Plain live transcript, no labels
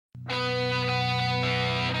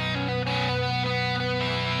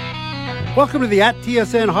Welcome to the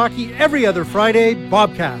TSN Hockey Every Other Friday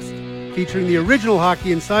Bobcast, featuring the original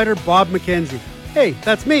hockey insider, Bob McKenzie. Hey,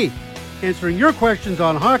 that's me, answering your questions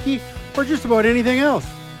on hockey or just about anything else,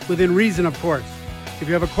 within reason, of course. If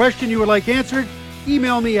you have a question you would like answered,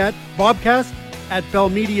 email me at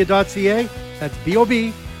bobcast@bellmedia.ca. That's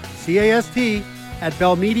BOBCAST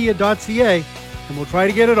 @bellmedia.ca, and we'll try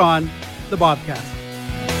to get it on the Bobcast.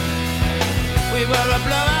 We were a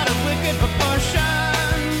blowout of wicked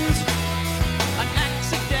proportions, an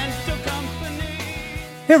accidental company.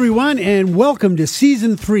 Hey everyone, and welcome to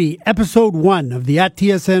Season 3, Episode 1 of the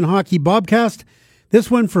TSN Hockey Bobcast. This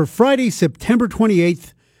one for Friday, September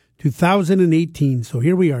 28th, 2018. So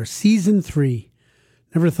here we are, Season 3.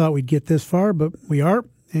 Never thought we'd get this far, but we are.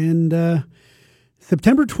 And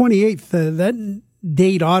September 28th, that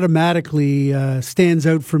date automatically stands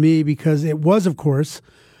out for me because it was, of course,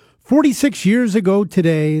 46 years ago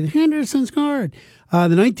today, Henderson scored.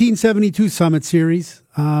 The 1972 Summit Series.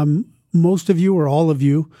 Most of you, or all of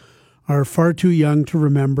you, are far too young to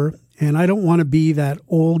remember. And I don't want to be that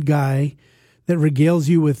old guy that regales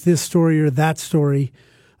you with this story or that story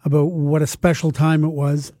about what a special time it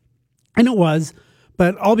was. And it was,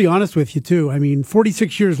 but I'll be honest with you too. I mean,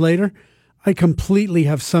 46 years later, I completely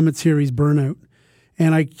have Summit Series burnout.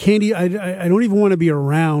 And I don't even want to be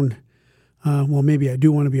around. Well, maybe I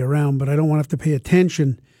do want to be around, but I don't want to have to pay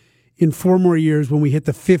attention in 4 more years when we hit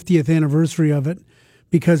the 50th anniversary of it,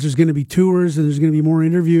 because there's going to be tours and there's going to be more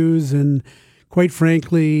interviews. And quite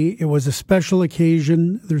frankly, it was a special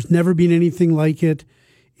occasion. There's never been anything like it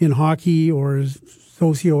in hockey or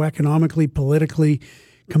socioeconomically, politically,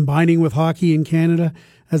 combining with hockey in Canada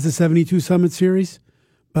as the 72 Summit Series.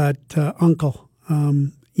 But Uncle,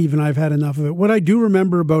 even I've had enough of it. What I do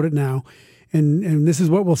remember about it now, and this is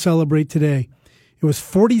what we'll celebrate today. It was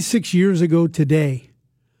 46 years ago today,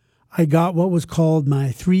 I got what was called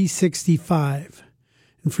my 365.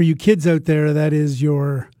 And for you kids out there, that is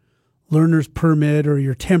your learner's permit or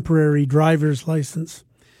your temporary driver's license.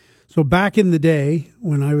 So back in the day,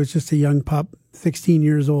 when I was just a young pup, 16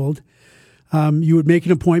 years old, you would make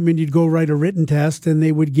an appointment, you'd go write a written test, and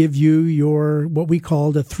they would give you your, what we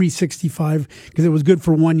called a 365, because it was good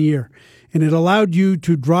for 1 year. And it allowed you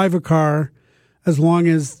to drive a car as long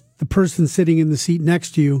as the person sitting in the seat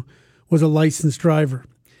next to you was a licensed driver.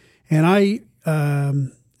 And I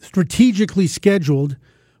strategically scheduled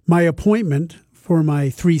my appointment for my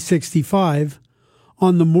 365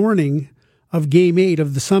 on the morning of Game 8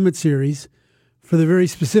 of the Summit Series for the very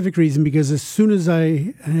specific reason, because as soon as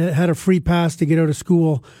I had a free pass to get out of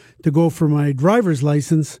school to go for my driver's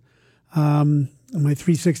license, my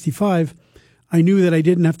 365, I knew that I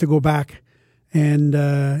didn't have to go back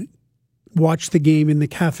and watch the game in the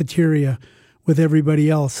cafeteria with everybody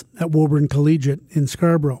else at Woburn Collegiate in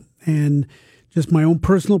Scarborough. And just my own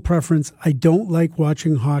personal preference, I don't like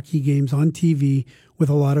watching hockey games on TV with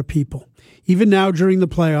a lot of people. Even now during the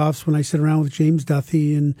playoffs, when I sit around with James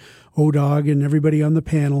Duthie and O-Dog and everybody on the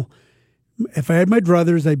panel, if I had my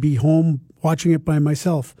druthers, I'd be home watching it by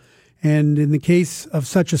myself. And in the case of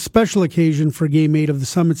such a special occasion for Game 8 of the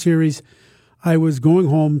Summit Series, I was going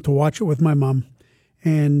home to watch it with my mom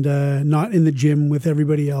and not in the gym with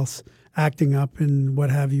everybody else acting up and what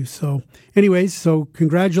have you. So anyways, so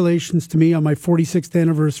congratulations to me on my 46th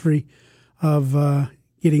anniversary of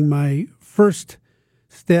getting my first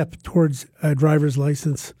step towards a driver's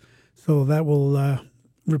license. So that will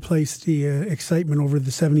replace the excitement over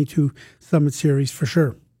the 72 Summit Series for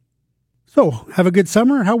sure. So have a good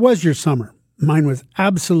summer. How was your summer? Mine was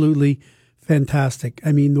absolutely fantastic.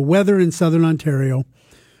 I mean, the weather in Southern Ontario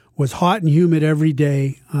was hot and humid every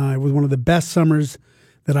day. It was one of the best summers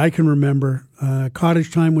that I can remember.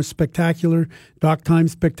 Cottage time was spectacular. Dock time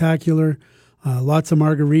spectacular. Lots of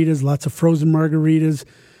margaritas, lots of frozen margaritas.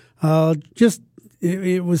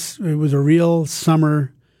 It was a real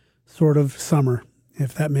summer sort of summer,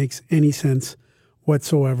 if that makes any sense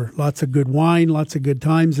whatsoever. Lots of good wine, lots of good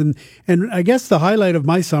times. And I guess the highlight of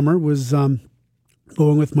my summer was going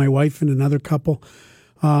with my wife and another couple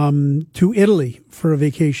to Italy for a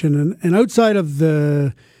vacation. And outside of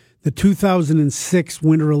the 2006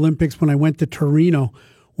 Winter Olympics, when I went to Torino,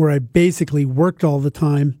 where I basically worked all the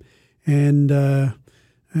time and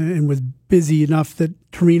was busy enough that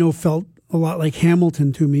Torino felt a lot like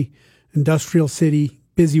Hamilton to me, industrial city,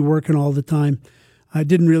 busy working all the time. I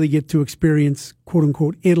didn't really get to experience, quote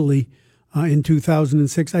unquote, Italy in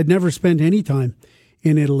 2006. I'd never spent any time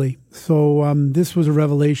in Italy. So this was a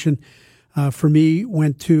revelation for me.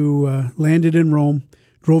 Landed in Rome,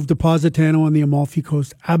 drove to Positano on the Amalfi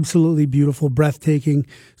Coast. Absolutely beautiful, breathtaking,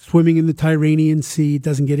 swimming in the Tyrrhenian Sea.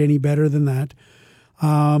 Doesn't get any better than that.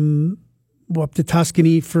 up to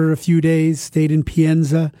Tuscany for a few days, stayed in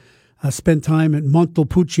Pienza, spent time at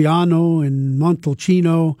Montepulciano and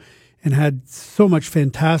Montalcino, and had so much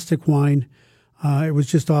fantastic wine. It was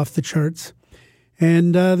just off the charts.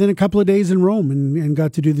 And then a couple of days in Rome and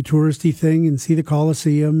got to do the touristy thing and see the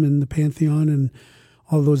Colosseum and the Pantheon and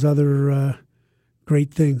all those other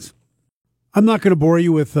great things. I'm not going to bore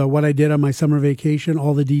you with what I did on my summer vacation,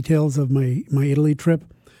 all the details of my Italy trip,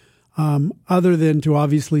 other than to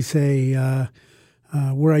obviously say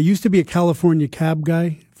where I used to be a California cab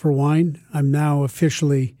guy for wine, I'm now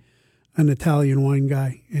officially an Italian wine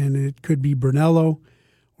guy. And it could be Brunello,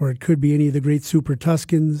 or it could be any of the great Super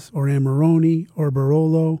Tuscans, or Amarone, or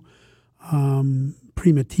Barolo,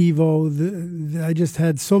 Primitivo. I just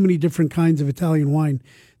had so many different kinds of Italian wine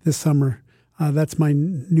this summer. That's my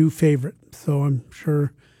new favorite. So I'm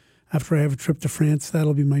sure after I have a trip to France,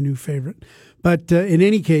 that'll be my new favorite. But in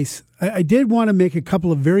any case, I did want to make a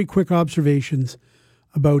couple of very quick observations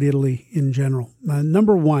about Italy in general.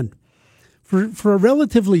 Number one, for a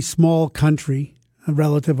relatively small country,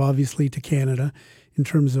 relative obviously to Canada, in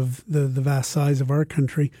terms of the vast size of our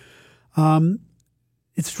country,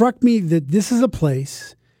 it struck me that this is a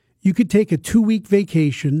place you could take a 2-week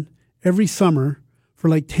vacation every summer for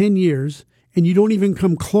like 10 years, and you don't even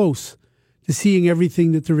come close to seeing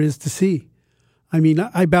everything that there is to see. I mean,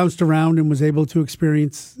 I bounced around and was able to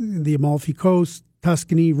experience the Amalfi Coast,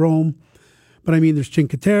 Tuscany, Rome. But I mean, there's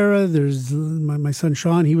Cinque Terre, there's my son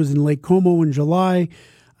Sean, he was in Lake Como in July.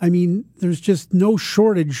 I mean, there's just no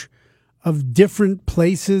shortage of different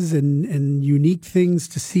places and unique things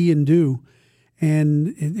to see and do.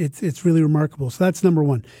 And it's really remarkable. So that's number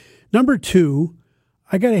one. Number two,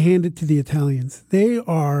 I got to hand it to the Italians. They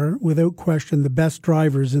are, without question, the best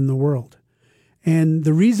drivers in the world. And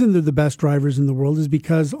the reason they're the best drivers in the world is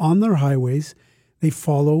because on their highways, they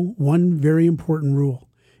follow one very important rule,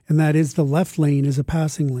 and that is the left lane is a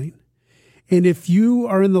passing lane. And if you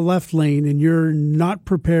are in the left lane and you're not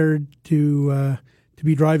prepared to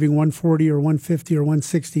be driving 140 or 150 or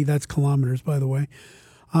 160, that's kilometers, by the way,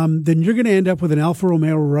 then you're going to end up with an Alfa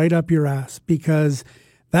Romeo right up your ass, because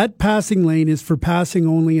that passing lane is for passing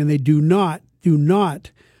only, and they do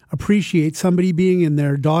not appreciate somebody being in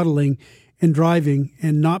there dawdling and driving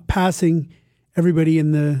and not passing everybody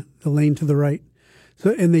in the lane to the right.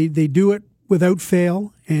 So, and they do it without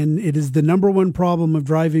fail, and it is the number one problem of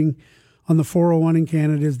driving on the 401 in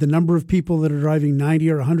Canada is the number of people that are driving 90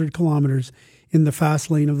 or 100 kilometers in the fast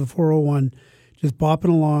lane of the 401, just bopping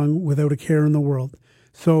along without a care in the world.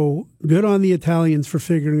 So good on the Italians for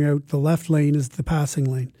figuring out the left lane is the passing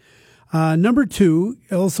lane. Number two,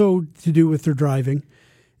 also to do with their driving,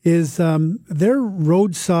 is their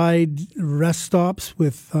roadside rest stops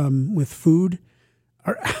with food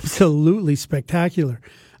are absolutely spectacular.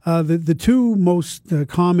 The two most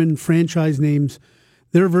common franchise names,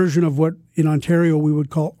 their version of what in Ontario we would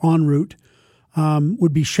call en route,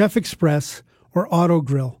 would be Chef Express or Auto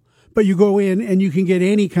Grill. But you go in and you can get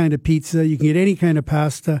any kind of pizza, you can get any kind of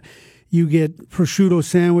pasta, you get prosciutto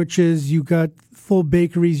sandwiches, you got full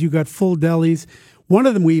bakeries, you got full delis. One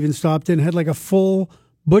of them we even stopped in had like a full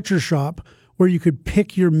butcher shop where you could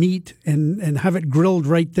pick your meat and have it grilled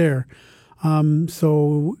right there.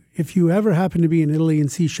 So if you ever happen to be in Italy and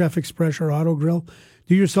see Chef Express or Auto Grill,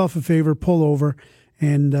 do yourself a favor, pull over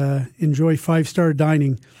and enjoy 5-star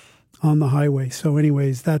dining on the highway. So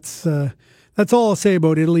anyways, that's all I'll say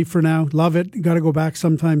about Italy for now. Love it. Got to go back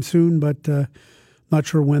sometime soon, but not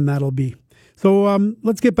sure when that'll be. So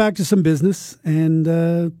let's get back to some business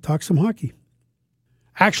and talk some hockey.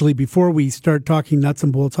 Actually, before we start talking nuts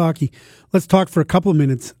and bolts hockey, let's talk for a couple of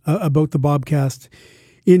minutes about the Bobcast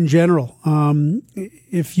in general.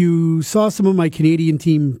 If you saw some of my Canadian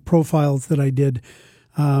team profiles that I did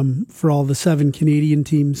for all the 7 Canadian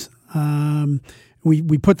teams,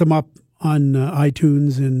 we put them up on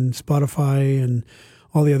iTunes and Spotify and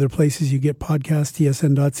all the other places you get podcasts,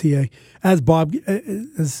 tsn.ca,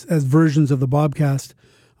 as versions of the Bobcast.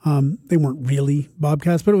 They weren't really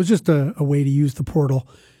Bobcasts, but it was just a way to use the portal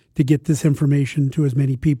to get this information to as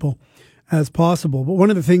many people as possible. But one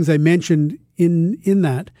of the things I mentioned in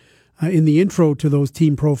the intro to those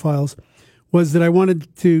team profiles was that I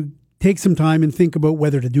wanted to take some time and think about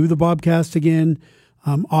whether to do the Bobcast again.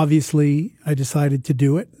 Obviously, I decided to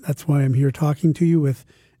do it. That's why I'm here talking to you with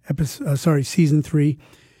Season 3,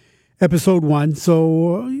 Episode 1.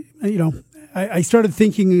 So, I started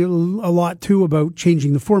thinking a lot, too, about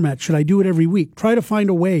changing the format. Should I do it every week? Try to find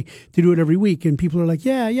a way to do it every week. And people are like,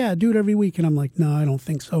 yeah, do it every week. And I'm like, no, I don't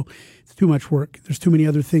think so. It's too much work. There's too many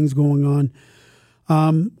other things going on.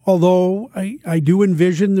 Although I do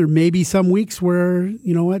envision there may be some weeks where,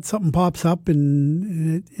 you know what, something pops up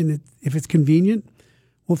and if it's convenient,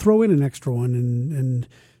 we'll throw in an extra one. And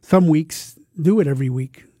some weeks do it every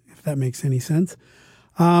week, if that makes any sense.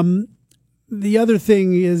 The other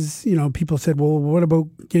thing is, you know, people said, well, what about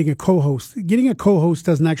getting a co-host? Getting a co-host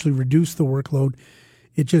doesn't actually reduce the workload.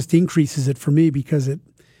 It just increases it for me because it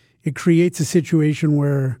creates a situation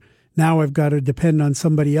where now I've got to depend on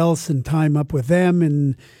somebody else and time up with them,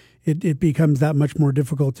 and it becomes that much more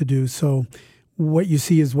difficult to do. So what you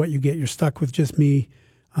see is what you get. You're stuck with just me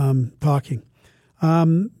talking.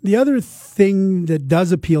 The other thing that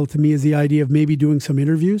does appeal to me is the idea of maybe doing some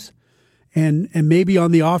interviews. And maybe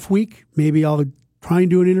on the off week, maybe I'll try and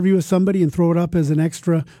do an interview with somebody and throw it up as an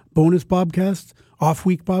extra bonus Bobcast,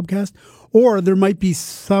 off-week Bobcast. Or there might be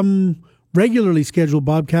some regularly scheduled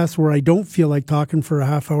Bobcasts where I don't feel like talking for a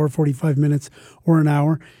half hour, 45 minutes, or an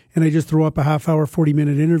hour, and I just throw up a half hour,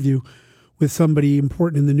 40-minute interview with somebody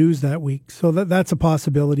important in the news that week. So that's a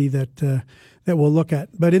possibility that we'll look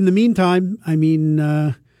at. But in the meantime, I mean,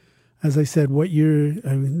 as I said, I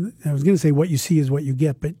was going to say what you see is what you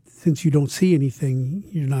get, but since you don't see anything,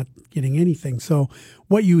 you're not getting anything. So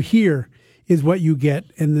what you hear is what you get,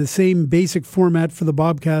 and the same basic format for the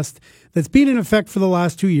Bobcast that's been in effect for the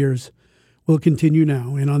last 2 years will continue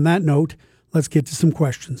now. And on that note, let's get to some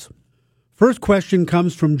questions. First question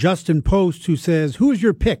comes from Justin Post, who says, who is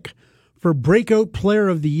your pick for Breakout Player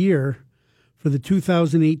of the Year for the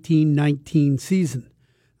 2018-19 season?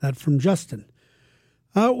 That from Justin.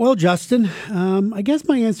 Well, Justin, I guess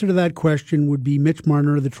my answer to that question would be Mitch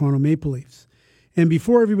Marner of the Toronto Maple Leafs. And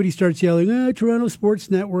before everybody starts yelling, Toronto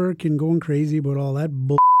Sports Network and going crazy about all that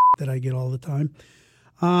bull that I get all the time,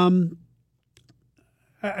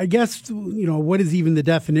 I guess, you know, what is even the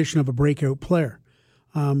definition of a breakout player?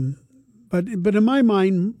 But in my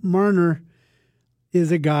mind, Marner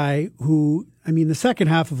is a guy who, I mean, the second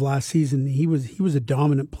half of last season, he was a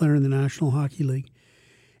dominant player in the National Hockey League.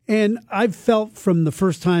 And I've felt from the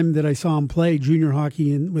first time that I saw him play junior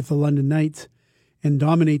hockey with the London Knights and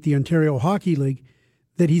dominate the Ontario Hockey League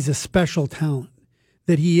that he's a special talent,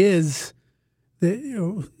 that he is. That, you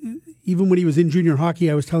know, even when he was in junior hockey,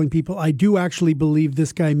 I was telling people, I do actually believe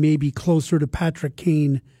this guy may be closer to Patrick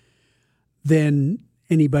Kane than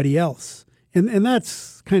anybody else. And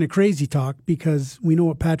that's kind of crazy talk because we know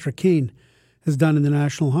what Patrick Kane has done in the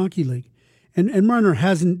National Hockey League. And Marner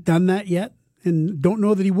hasn't done that yet and don't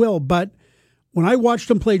know that he will. But when I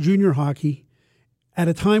watched him play junior hockey at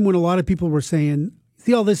a time when a lot of people were saying,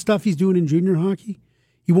 see all this stuff he's doing in junior hockey?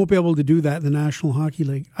 He won't be able to do that in the National Hockey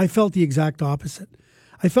League. I felt the exact opposite.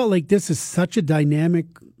 I felt like this is such a dynamic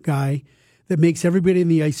guy that makes everybody in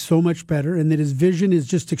the ice so much better, and that his vision is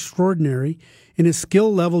just extraordinary, and his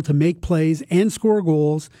skill level to make plays and score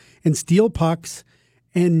goals and steal pucks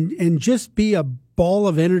and just be a ball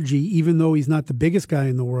of energy, even though he's not the biggest guy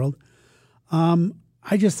in the world.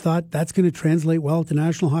 I just thought that's going to translate well at the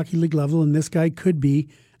National Hockey League level, and this guy could be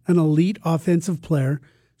an elite offensive player,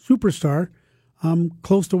 superstar,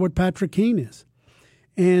 close to what Patrick Kane is.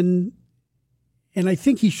 And I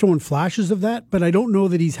think he's shown flashes of that, but I don't know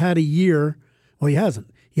that he's had a year. Well, he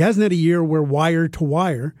hasn't. He hasn't had a year where wire to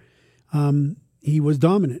wire he was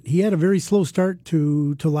dominant. He had a very slow start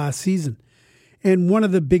to last season. And one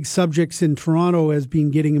of the big subjects in Toronto has been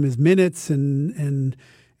getting him his minutes and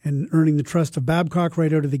earning the trust of Babcock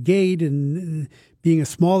right out of the gate, and being a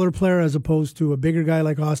smaller player as opposed to a bigger guy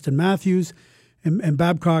like Austin Matthews. And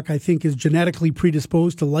Babcock, I think, is genetically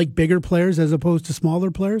predisposed to like bigger players as opposed to smaller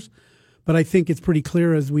players. But I think it's pretty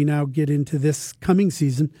clear as we now get into this coming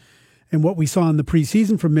season and what we saw in the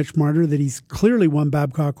preseason from Mitch Marner that he's clearly won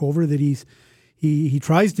Babcock over, that he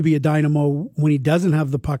tries to be a dynamo when he doesn't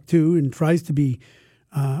have the puck too, and tries to be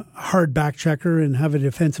a hard back checker and have a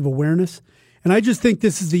defensive awareness. And I just think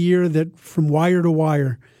this is the year that from wire to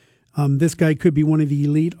wire, this guy could be one of the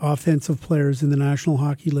elite offensive players in the National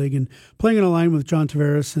Hockey League, and playing in a line with John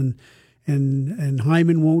Tavares and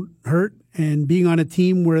Hyman won't hurt, and being on a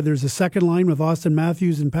team where there's a second line with Austin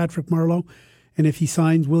Matthews and Patrick Marleau, and if he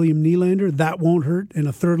signs William Nylander, that won't hurt, and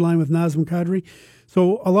a third line with Nazem Kadri.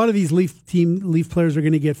 So a lot of these Leaf players are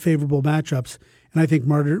going to get favorable matchups, and I think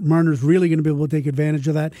Marner's really going to be able to take advantage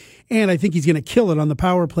of that, and I think he's going to kill it on the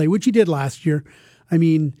power play, which he did last year. I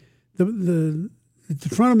mean, the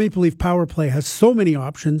Toronto Maple Leaf power play has so many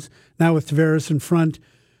options now with Tavares in front,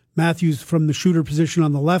 Matthews from the shooter position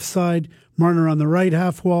on the left side, Marner on the right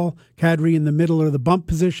half wall, Kadri in the middle or the bump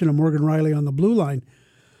position, and Morgan Riley on the blue line.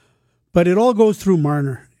 But it all goes through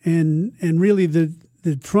Marner. And really the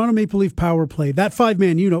Toronto Maple Leaf power play, that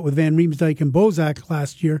five-man unit with Van Riemsdyk and Bozak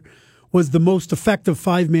last year, was the most effective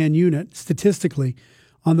five-man unit statistically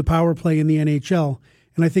on the power play in the NHL.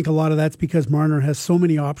 And I think a lot of that's because Marner has so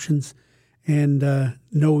many options and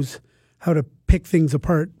knows how to pick things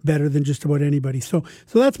apart better than just about anybody. So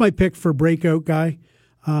that's my pick for breakout guy.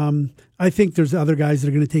 I think there's other guys that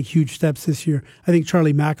are going to take huge steps this year. I think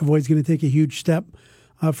Charlie McAvoy is going to take a huge step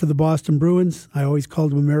for the Boston Bruins. I always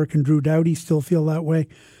called him American Drew Doughty, still feel that way.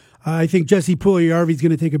 I think Jesse Puljujarvi is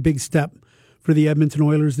going to take a big step for the Edmonton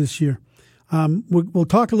Oilers this year. We'll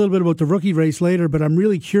talk a little bit about the rookie race later, but I'm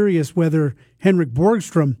really curious whether Henrik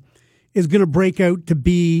Borgstrom is going to break out to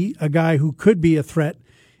be a guy who could be a threat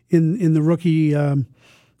in the rookie in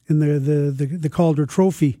the Calder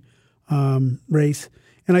Trophy race.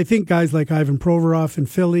 And I think guys like Ivan Provorov in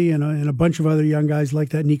Philly and a bunch of other young guys like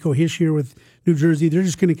that, Nico Hischier with New Jersey, they're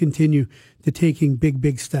just going to continue to taking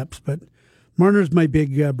big steps. But Marner's my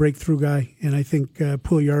big breakthrough guy, and I think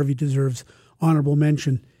Puljujarvi deserves honorable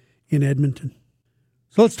mention in Edmonton.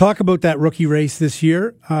 So let's talk about that rookie race this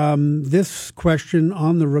year. This question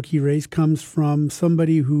on the rookie race comes from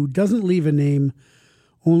somebody who doesn't leave a name,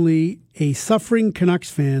 only a suffering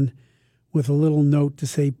Canucks fan with a little note to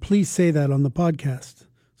say, please say that on the podcast.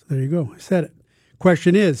 So there you go. I said it.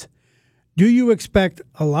 Question is, do you expect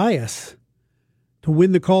Elias to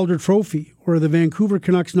win the Calder Trophy, or are the Vancouver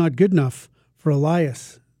Canucks not good enough for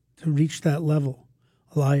Elias to reach that level?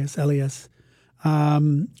 Elias.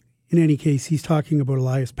 In any case, he's talking about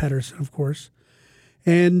Elias Pettersson, of course.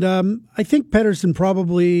 And I think Pettersson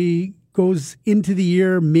probably goes into the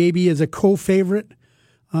year maybe as a co-favorite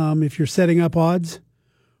if you're setting up odds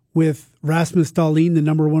with Rasmus Dahlin, the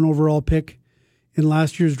number 1 overall pick in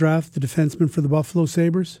last year's draft, the defenseman for the Buffalo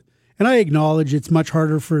Sabres. And I acknowledge it's much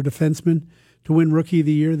harder for a defenseman to win Rookie of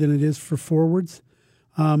the Year than it is for forwards.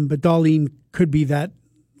 But Dahlin could be that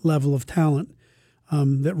level of talent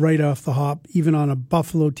that right off the hop, even on a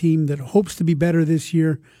Buffalo team that hopes to be better this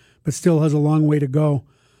year, but still has a long way to go.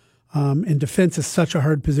 And defense is such a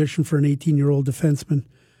hard position for an 18-year-old defenseman.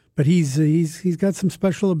 But he's got some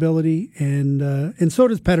special ability, and so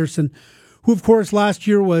does Pettersson, who, of course, last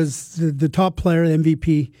year was the top player,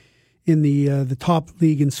 MVP, in the top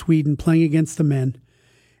league in Sweden, playing against the men.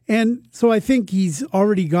 And so I think he's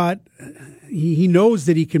already got, he knows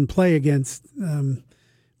that he can play against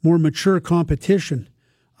more mature competition.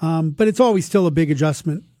 But it's always still a big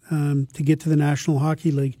adjustment to get to the National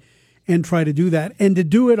Hockey League and try to do that. And to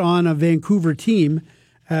do it on a Vancouver team,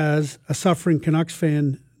 as a suffering Canucks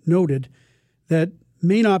fan noted, that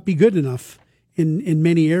may not be good enough in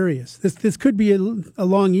many areas. This could be a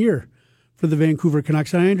long year for the Vancouver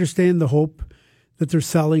Canucks. I understand the hope that they're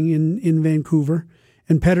selling in Vancouver,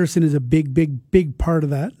 and Pettersson is a big part of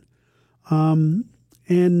that.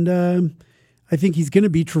 I think he's going to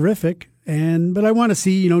be terrific. But I want to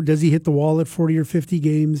see, does he hit the wall at 40 or 50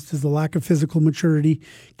 games? Does the lack of physical maturity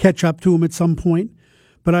catch up to him at some point?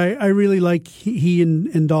 But I really like he and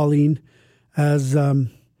Dahlin as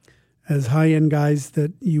high-end guys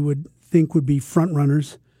that you would think would be front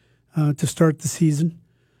runners to start the season.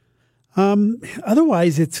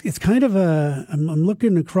 Otherwise, it's kind of I'm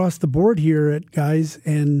looking across the board here at guys,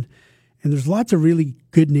 and there's lots of really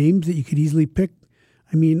good names that you could easily pick.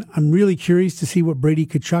 I mean, I'm really curious to see what Brady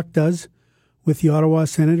Tkachuk does with the Ottawa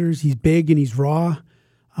Senators. He's big and he's raw,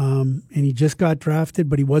 and he just got drafted,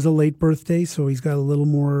 but he was a late birthday, so he's got a little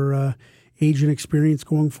more age and experience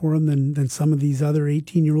going for him than some of these other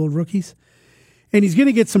 18-year-old rookies. And he's going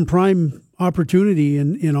to get some prime opportunity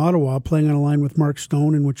in Ottawa, playing on a line with Mark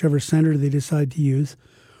Stone and whichever center they decide to use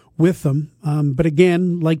with them. But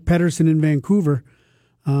again, like Pettersson in Vancouver,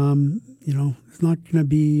 it's not going to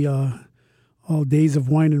be all days of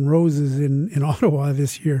wine and roses in Ottawa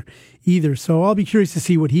this year either. So I'll be curious to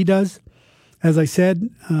see what he does. As I said,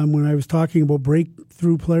 when I was talking about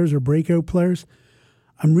breakthrough players or breakout players,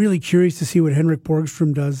 I'm really curious to see what Henrik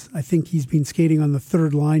Borgstrom does. I think he's been skating on the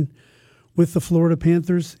third line with the Florida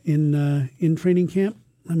Panthers in training camp.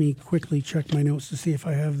 Let me quickly check my notes to see if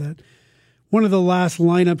I have that. One of the last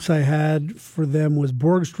lineups I had for them was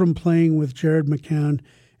Borgstrom playing with Jared McCann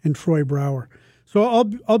and Troy Brouwer. So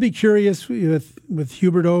I'll be curious with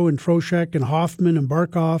Huberdeau and Trocheck and Hoffman and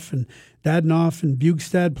Barkov and Dadonov and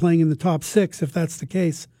Bjugstad playing in the top six, if that's the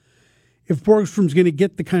case. If Borgstrom's going to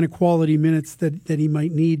get the kind of quality minutes that he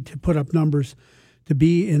might need to put up numbers to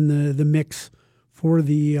be in the mix for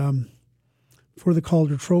the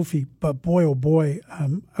Calder Trophy. But boy, oh boy,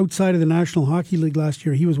 outside of the National Hockey League last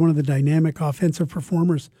year, he was one of the dynamic offensive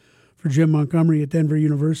performers for Jim Montgomery at Denver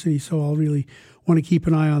University. So I'll really want to keep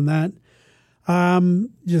an eye on that.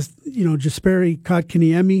 Jesperi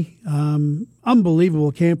Kotkaniemi,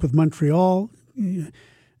 unbelievable camp with Montreal.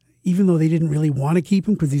 even though they didn't really want to keep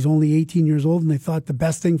him because he's only 18 years old and they thought the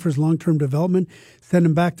best thing for his long-term development, send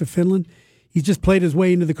him back to Finland. He's just played his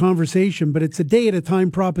way into the conversation, but it's a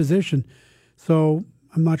day-at-a-time proposition. So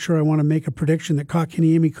I'm not sure I want to make a prediction that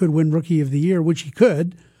Kotkaniemi could win Rookie of the Year, which he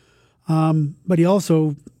could, but he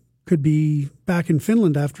also could be back in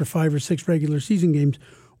Finland after 5 or 6 regular season games.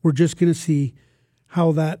 We're just going to see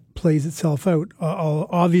how that plays itself out. I'll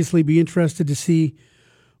obviously be interested to see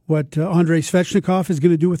what Andrei Svechnikov is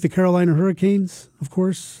going to do with the Carolina Hurricanes, of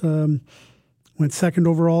course. Went second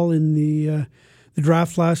overall in the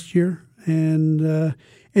draft last year. And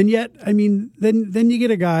yet, I mean, then you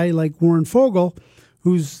get a guy like Warren Foegele,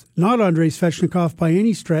 who's not Andrei Svechnikov by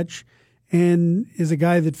any stretch, and is a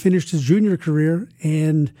guy that finished his junior career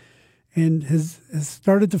and has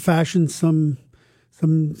started to fashion some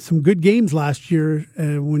good games last year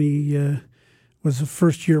when he was a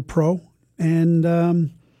first-year pro.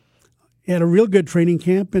 And he had a real good training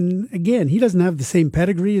camp. And again, he doesn't have the same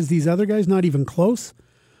pedigree as these other guys, not even close.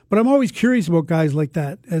 But I'm always curious about guys like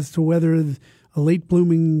that as to whether a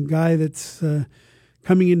late-blooming guy that's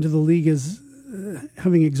coming into the league is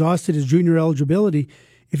having exhausted his junior eligibility,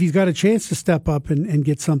 if he's got a chance to step up and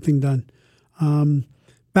get something done.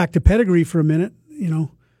 Back to pedigree for a minute,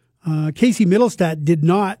 Casey Middlestat did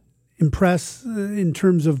not impress in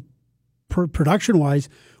terms of production-wise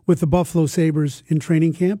with the Buffalo Sabres in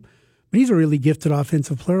training camp, but he's a really gifted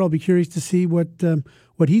offensive player. I'll be curious to see what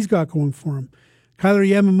he's got going for him. Kyler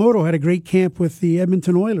Yamamoto had a great camp with the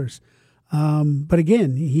Edmonton Oilers, but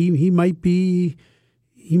again, he might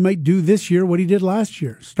do this year what he did last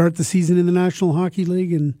year: start the season in the National Hockey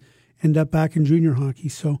League and end up back in junior hockey.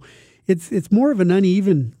 So it's more of an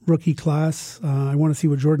uneven rookie class. I want to see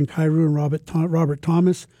what Jordan Kyrou and Robert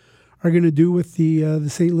Thomas are going to do with the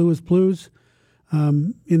St. Louis Blues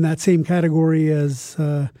in that same category as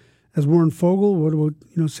Warren Foegele. What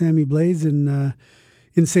about Sammy Blais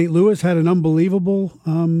in St. Louis? Had an unbelievable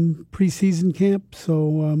preseason camp.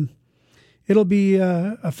 So it'll be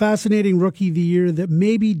a fascinating Rookie of the Year that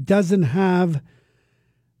maybe doesn't have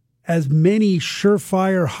as many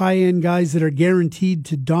surefire high-end guys that are guaranteed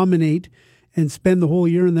to dominate and spend the whole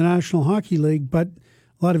year in the National Hockey League, but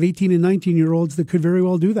a lot of 18 and 19-year-olds that could very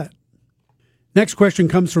well do that. Next question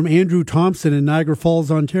comes from Andrew Thompson in Niagara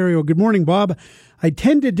Falls, Ontario. Good morning, Bob. I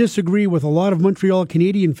tend to disagree with a lot of Montreal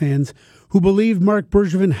Canadian fans who believe Marc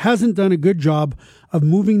Bergevin hasn't done a good job of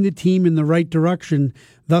moving the team in the right direction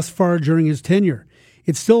thus far during his tenure.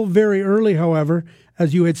 It's still very early, however,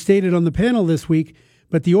 as you had stated on the panel this week,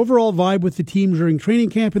 but the overall vibe with the team during training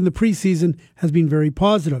camp and the preseason has been very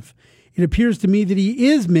positive. It appears to me that he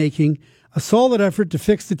is making a solid effort to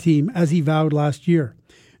fix the team as he vowed last year.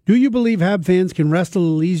 Do you believe Hab fans can rest a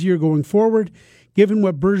little easier going forward, given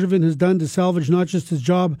what Bergevin has done to salvage not just his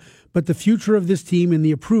job, but the future of this team and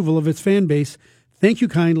the approval of its fan base? Thank you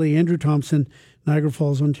kindly, Andrew Thompson, Niagara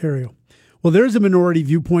Falls, Ontario. Well, there's a minority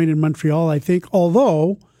viewpoint in Montreal, I think,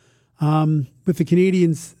 although with the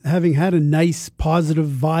Canadians having had a nice, positive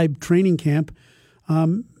vibe training camp,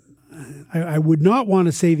 I would not want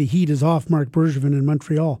to say the heat is off Marc Bergevin in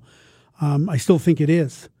Montreal. I still think it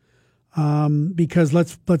is. Because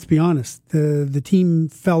let's be honest, the team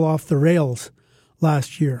fell off the rails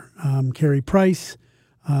last year. Carey Price,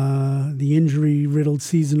 the injury-riddled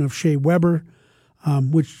season of Shea Weber,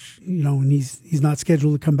 which, and he's not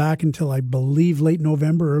scheduled to come back until, I believe, late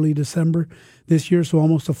November, early December this year, so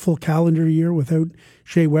almost a full calendar year without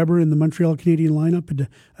Shea Weber in the Montreal Canadian lineup,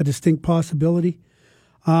 a distinct possibility.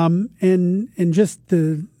 And just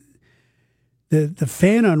the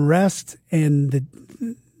fan unrest and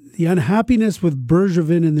the unhappiness with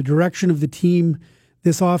Bergevin and the direction of the team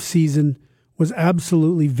this offseason was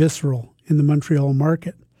absolutely visceral in the Montreal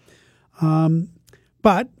market.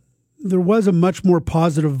 But there was a much more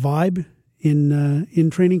positive vibe in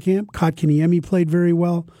training camp. Kotkaniemi played very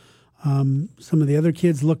well. Some of the other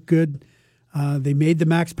kids looked good. They made the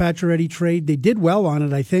Max Pacioretty trade. They did well on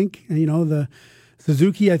it, I think. The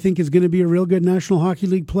Suzuki, I think, is going to be a real good National Hockey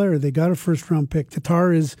League player. They got a first-round pick.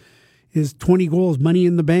 Tatar is 20 goals, money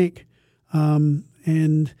in the bank.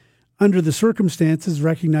 And under the circumstances,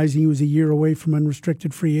 recognizing he was a year away from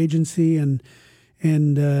unrestricted free agency and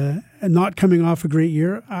not coming off a great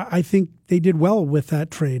year, I think they did well with that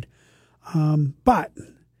trade. But,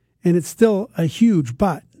 and it's still a huge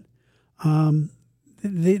but,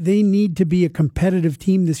 they need to be a competitive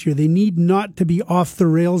team this year. They need not to be off the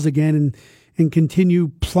rails again and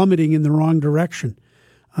continue plummeting in the wrong direction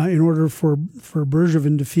in order for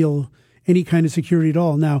Bergevin to feel any kind of security at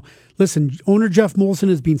all. Now, listen, owner Jeff Molson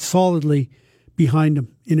has been solidly behind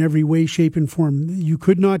him in every way, shape, and form. You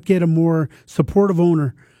could not get a more supportive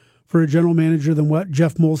owner for a general manager than what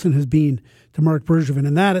Jeff Molson has been to Marc Bergevin.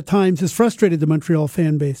 And that at times has frustrated the Montreal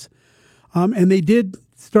fan base. And they did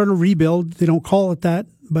start a rebuild. They don't call it that,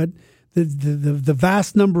 but the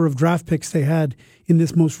vast number of draft picks they had in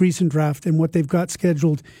this most recent draft and what they've got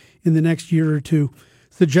scheduled in the next year or two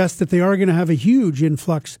suggests that they are going to have a huge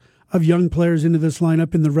influx of young players into this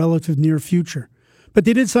lineup in the relative near future. But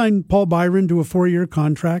they did sign Paul Byron to a 4-year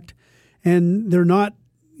contract, and they're not,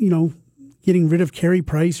 getting rid of Carey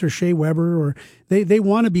Price or Shea Weber, or they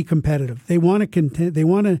want to be competitive. They want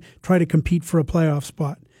to try to compete for a playoff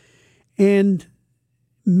spot. And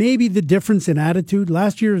maybe the difference in attitude,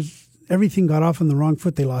 last year everything got off on the wrong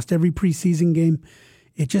foot. They lost every preseason game.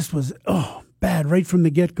 It just was, bad right from the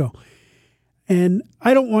get-go. And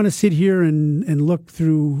I don't want to sit here and look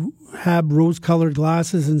through rose-colored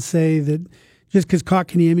glasses and say that just because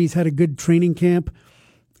Kotkaniemi's had a good training camp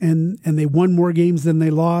and they won more games than they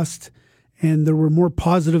lost and there were more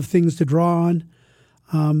positive things to draw on,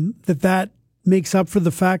 that makes up for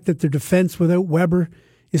the fact that their defense without Weber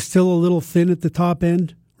is still a little thin at the top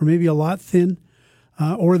end, or maybe a lot thin,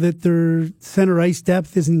 or that their center ice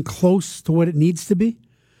depth isn't close to what it needs to be.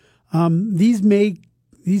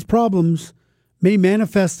 These problems may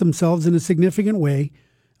manifest themselves in a significant way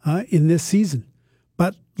in this season.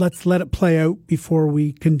 But let's let it play out before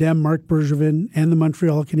we condemn Marc Bergevin and the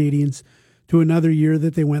Montreal Canadiens to another year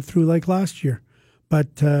that they went through like last year.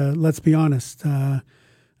 But let's be honest, a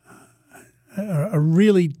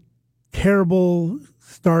really terrible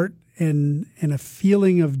start and a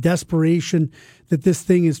feeling of desperation that this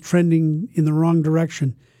thing is trending in the wrong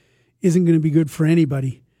direction isn't going to be good for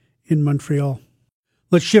anybody in Montreal.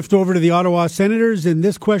 Let's shift over to the Ottawa Senators, and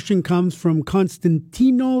this question comes from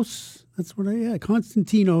Konstantinos.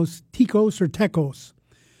 Konstantinos, Tikos or Tekos.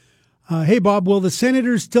 Hey, Bob, will the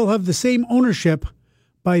Senators still have the same ownership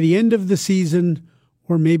by the end of the season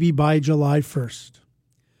or maybe by July 1st?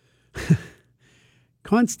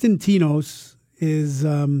 Konstantinos is,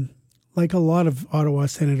 like a lot of Ottawa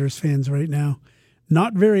Senators fans right now,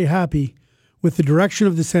 not very happy with the direction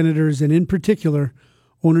of the Senators and in particular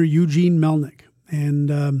owner Eugene Melnyk.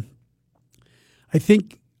 And I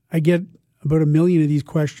think I get about 1 million of these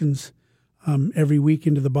questions every week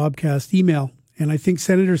into the Bobcast email. And I think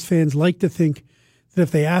Senators fans like to think that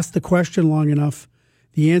if they ask the question long enough,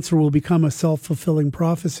 the answer will become a self-fulfilling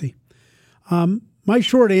prophecy. My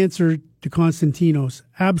short answer to Konstantinos,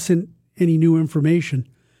 absent any new information,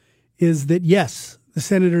 is that yes, the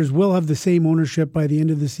Senators will have the same ownership by the end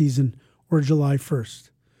of the season or July 1st.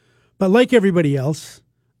 But like everybody else,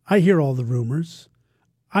 I hear all the rumors.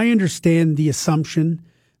 I understand the assumption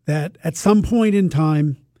that at some point in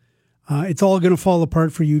time, it's all going to fall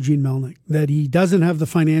apart for Eugene Melnyk, that he doesn't have the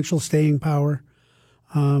financial staying power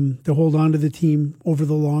to hold on to the team over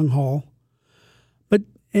the long haul. But,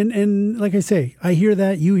 and like I say, I hear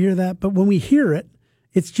that, you hear that, but when we hear it,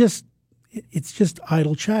 it's just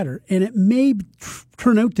idle chatter. And it may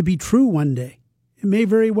turn out to be true one day. It may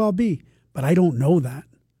very well be, but I don't know that.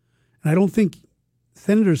 And I don't think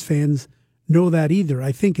Senators fans know that either.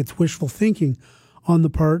 I think it's wishful thinking on the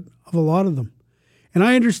part of a lot of them. And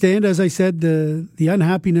I understand, as I said, the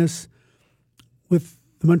unhappiness with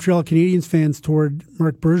the Montreal Canadiens fans toward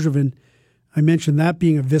Marc Bergevin. I mentioned that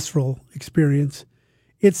being a visceral experience.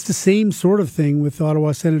 It's the same sort of thing with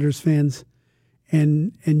Ottawa Senators fans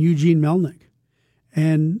and Eugene Melnyk.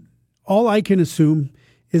 And all I can assume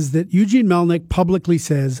is that Eugene Melnyk publicly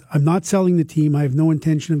says, I'm not selling the team. I have no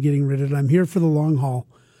intention of getting rid of it. I'm here for the long haul.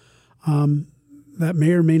 That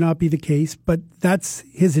may or may not be the case, but that's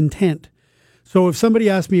his intent. So if somebody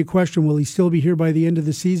asks me a question, will he still be here by the end of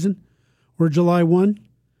the season or July 1?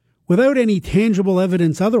 Without any tangible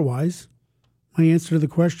evidence otherwise, my answer to the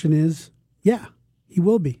question is, yeah, he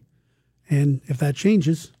will be. And if that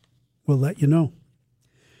changes, we'll let you know.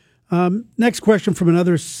 Next question from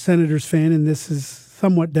another Senators fan, and this is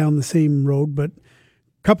somewhat down the same road, but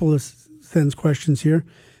a couple of Sens questions here.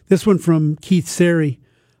 This one from Keith Sari.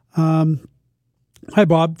 Hi,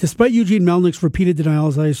 Bob. Despite Eugene Melnyk's repeated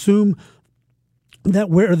denials, I assume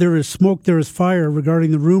that where there is smoke, there is fire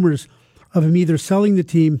regarding the rumors of him either selling the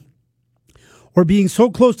team or being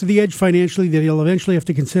so close to the edge financially that he'll eventually have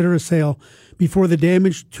to consider a sale before the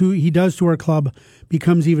damage he does to our club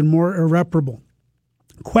becomes even more irreparable.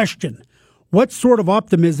 Question: what sort of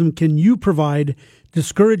optimism can you provide to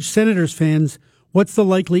discourage Senators fans? What's the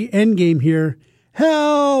likely end game here?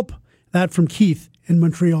 Help! That from Keith in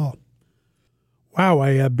Montreal. Wow,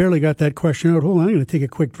 I barely got that question out. Hold on, I'm going to take a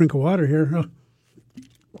quick drink of water here.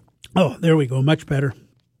 Oh, there we go. Much better.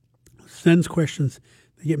 Sens questions.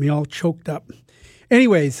 They get me all choked up.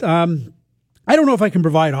 Anyways, I don't know if I can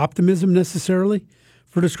provide optimism necessarily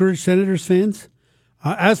for discouraged Senators fans?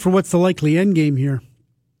 As for what's the likely end game here,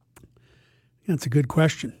 that's a good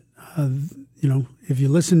question. If you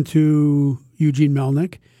listen to Eugene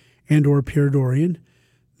Melnyk and or Pierre Dorian,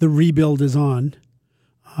 the rebuild is on.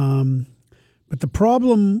 But the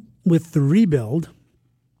problem with the rebuild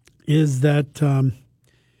is that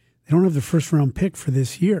they don't have the first-round pick for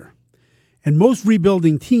this year. And most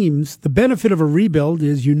rebuilding teams, the benefit of a rebuild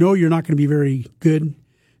is you're not going to be very good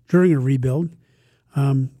during a rebuild.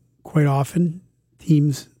 Quite often,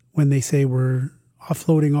 teams, when they say we're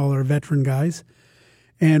offloading all our veteran guys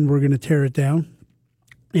and we're going to tear it down,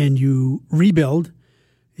 and you rebuild,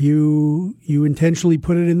 you intentionally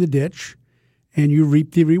put it in the ditch, and you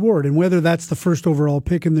reap the reward. And whether that's the first overall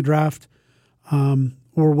pick in the draft,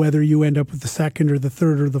 or whether you end up with the second or the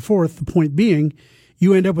third or the fourth, the point being,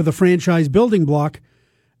 you end up with a franchise building block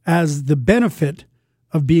as the benefit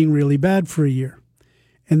of being really bad for a year.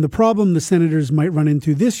 And the problem the Senators might run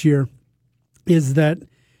into this year is that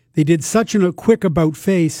they did such a quick about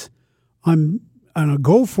face on a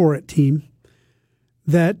go-for-it team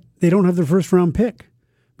that they don't have their first-round pick.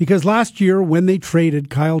 Because last year, when they traded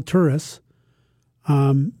Kyle Turris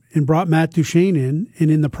and brought Matt Duchene in, and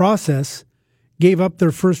in the process gave up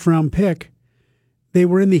their first-round pick, they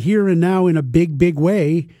were in the here and now in a big, big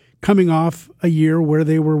way, coming off a year where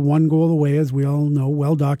they were one goal away, as we all know,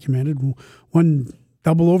 well documented, one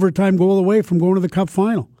double overtime goal away from going to the Cup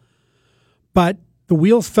final. But the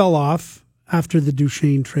wheels fell off after the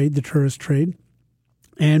Duchene trade, the Turris trade,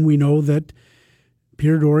 and we know that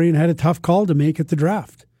Pierre Dorian had a tough call to make at the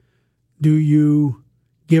draft. Do you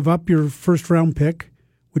give up your first-round pick,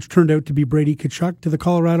 which turned out to be Brady Tkachuk, to the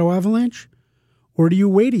Colorado Avalanche, or do you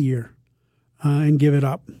wait a year and give it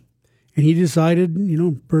up? And he decided,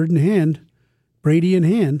 bird in hand, Brady in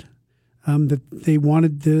hand, that they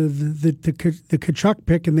wanted the Tkachuk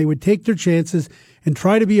pick, and they would take their chances and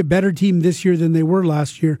try to be a better team this year than they were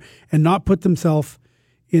last year, and not put themselves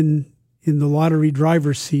in the lottery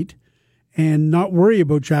driver's seat and not worry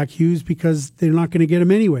about Jack Hughes because they're not going to get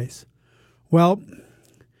him anyways. Well,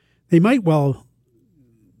 they might well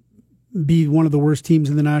be one of the worst teams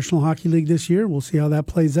in the National Hockey League this year. We'll see how that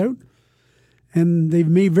plays out. And they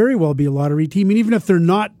may very well be a lottery team. And even if they're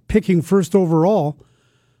not picking first overall,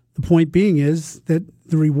 the point being is that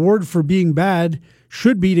the reward for being bad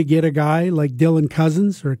should be to get a guy like Dylan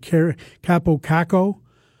Cousins or Capo Caco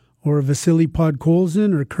or Vasily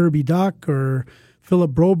Podkolzin or Kirby Duck or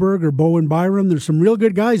Philip Broberg or Bowen Byram. There's some real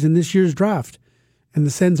good guys in this year's draft. And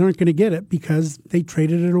the Sens aren't going to get it because they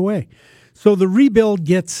traded it away. So the rebuild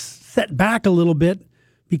gets set back a little bit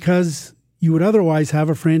because you would otherwise have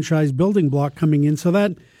a franchise building block coming in. So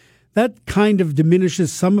that kind of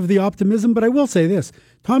diminishes some of the optimism. But I will say this,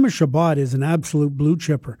 Thomas Chabot is an absolute blue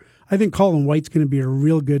chipper. I think Colin White's going to be a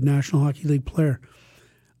real good National Hockey League player.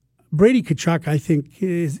 Brady Tkachuk, I think,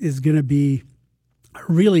 is going to be a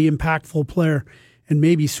really impactful player, and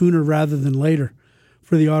maybe sooner rather than later,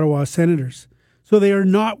 for the Ottawa Senators. So they are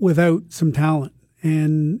not without some talent.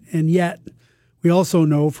 And yet, we also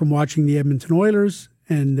know from watching the Edmonton Oilers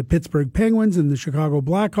and the Pittsburgh Penguins and the Chicago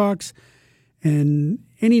Blackhawks and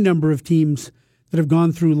any number of teams that have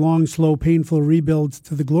gone through long, slow, painful rebuilds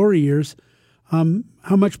to the glory years,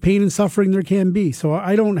 how much pain and suffering there can be. So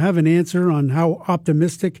I don't have an answer on how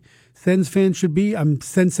optimistic Sens fans should be. I'm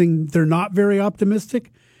sensing they're not very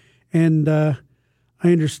optimistic, and I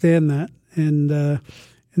understand that.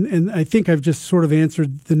 And I think I've just sort of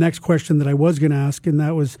answered the next question that I was going to ask, and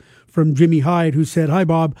that was from Jimmy Hyde, who said, "Hi,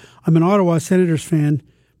 Bob. I'm an Ottawa Senators fan,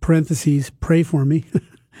 parentheses, pray for me.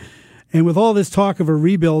 And with all this talk of a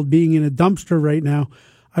rebuild being in a dumpster right now,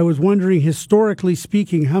 I was wondering, historically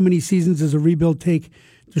speaking, how many seasons does a rebuild take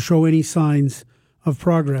to show any signs of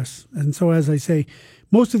progress?" And so, as I say,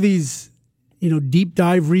 most of these, deep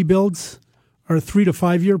dive rebuilds are 3 to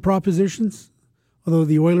 5 year propositions, although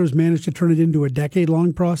the Oilers managed to turn it into a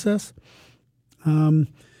decade-long process.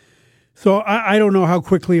 So I don't know how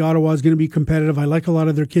quickly Ottawa is going to be competitive. I like a lot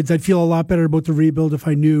of their kids. I'd feel a lot better about the rebuild if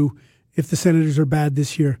I knew if the Senators are bad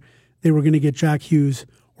this year, they were going to get Jack Hughes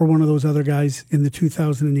or one of those other guys in the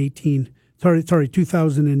 2019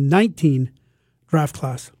 draft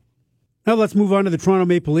class. Now let's move on to the Toronto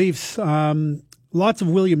Maple Leafs. Lots of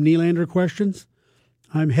William Nylander questions.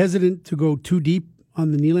 I'm hesitant to go too deep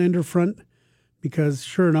on the Nylander front, because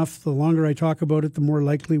sure enough, the longer I talk about it, the more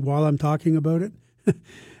likely while I'm talking about it,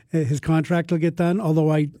 his contract will get done.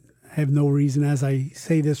 Although I have no reason, as I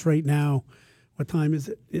say this right now, what time is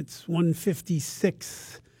it? It's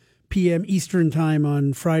 1:56 p.m. Eastern time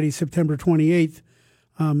on Friday, September 28th.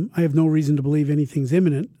 I have no reason to believe anything's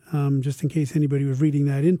imminent, just in case anybody was reading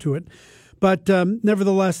that into it. But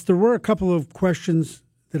nevertheless, there were a couple of questions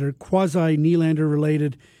that are quasi-Nylander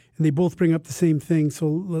related, and they both bring up the same thing. So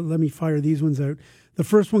let me fire these ones out. The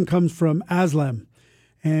first one comes from Aslam.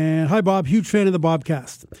 And hi, Bob. Huge fan of the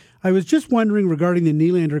Bobcast. I was just wondering regarding the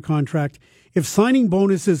Nylander contract, if signing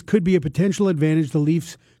bonuses could be a potential advantage the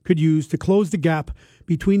Leafs could use to close the gap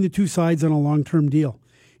between the two sides on a long-term deal.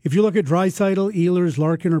 If you look at Draisaitl, Ehlers,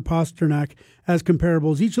 Larkin, or Pasternak as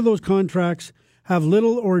comparables, each of those contracts have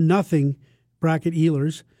little or nothing, bracket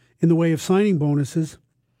Ehlers, in the way of signing bonuses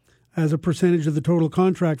as a percentage of the total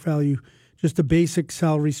contract value, just a basic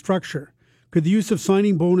salary structure. Could the use of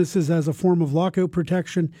signing bonuses as a form of lockout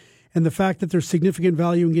protection and the fact that there's significant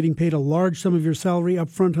value in getting paid a large sum of your salary up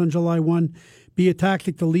front on July 1 be a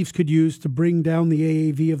tactic the Leafs could use to bring down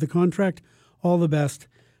the AAV of the contract? All the best,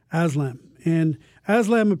 Aslam. And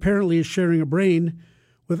Aslam apparently is sharing a brain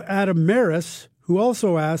with Adam Maris, who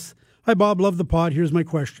also asks, hi, Bob, love the pod. Here's my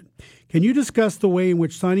question. Can you discuss the way in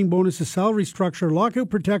which signing bonuses, salary structure, lockout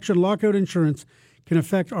protection, lockout insurance can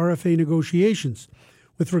affect RFA negotiations?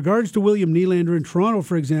 With regards to William Nylander in Toronto,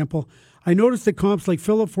 for example, I noticed that comps like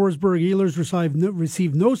Philip Forsberg, Ehlers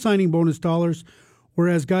received no signing bonus dollars,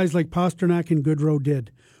 whereas guys like Pasternak and Goodrow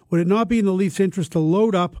did. Would it not be in the Leafs' interest to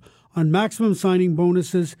load up on maximum signing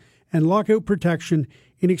bonuses and lockout protection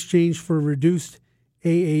in exchange for reduced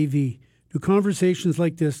AAV? Do conversations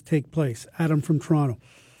like this take place? Adam from Toronto.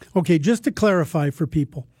 Okay, just to clarify for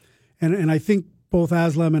people, and I think both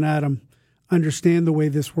Aslam and Adam understand the way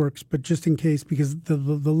this works, but just in case, because the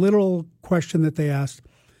literal question that they asked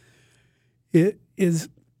is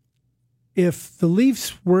if the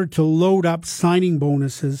Leafs were to load up signing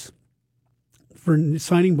bonus for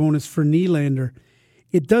Nylander,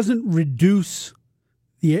 it doesn't reduce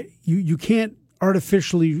you can't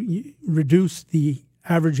artificially reduce the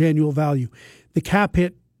average annual value. The cap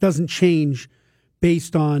hit doesn't change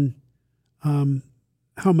based on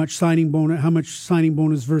how much signing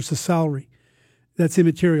bonus versus salary. That's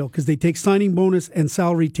immaterial because they take signing bonus and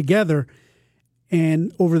salary together,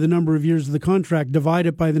 and over the number of years of the contract, divide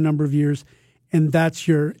it by the number of years, and that's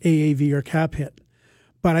your AAV or cap hit.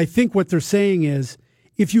 But I think what they're saying is,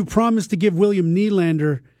 if you promise to give William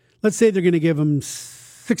Nylander, let's say they're going to give him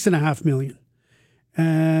 $6.5 million,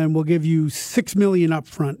 and we'll give you $6 million up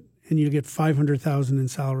front, and you get $500,000 in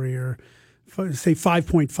salary, or say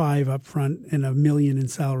 5.5 up front and $1 million in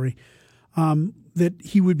salary. That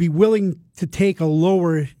he would be willing to take a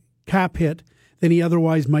lower cap hit than he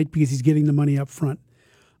otherwise might because he's getting the money up front.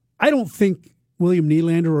 I don't think William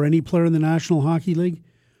Nylander or any player in the National Hockey League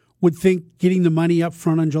would think getting the money up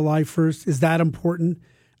front on July 1st is that important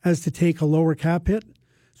as to take a lower cap hit.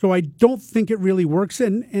 So I don't think it really works.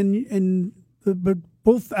 But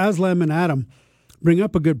both Aslam and Adam bring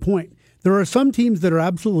up a good point. There are some teams that are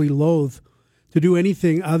absolutely loath to do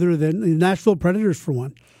anything other than the Nashville Predators, for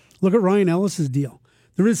one. Look at Ryan Ellis's deal.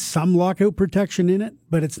 There is some lockout protection in it,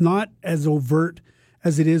 but it's not as overt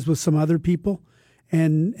as it is with some other people.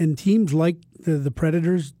 And teams like the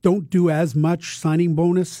Predators don't do as much signing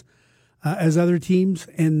bonus as other teams,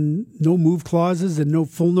 and no move clauses and no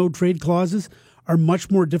full no trade clauses are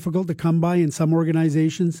much more difficult to come by in some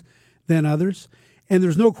organizations than others. And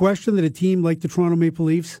there's no question that a team like the Toronto Maple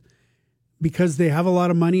Leafs, because they have a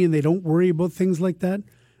lot of money and they don't worry about things like that,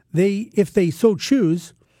 they, if they so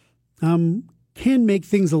choose, can make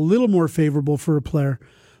things a little more favorable for a player.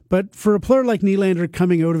 But for a player like Nylander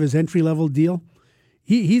coming out of his entry-level deal,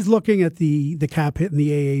 he's looking at the cap hit and the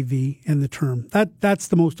AAV and the term. That's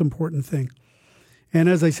the most important thing. And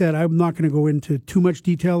as I said, I'm not going to go into too much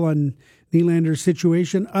detail on Nylander's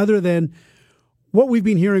situation other than what we've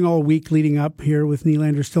been hearing all week leading up here with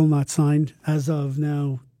Nylander still not signed as of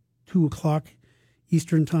now 2 o'clock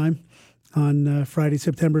Eastern time on Friday,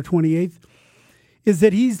 September 28th. Is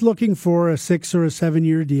that he's looking for a 6 or a 7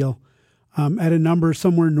 year deal at a number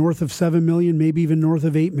somewhere north of $7 million, maybe even north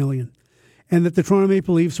of $8 million. And that the Toronto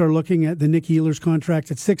Maple Leafs are looking at the Nick Ehlers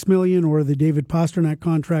contract at $6 million or the David Pasternak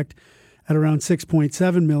contract at around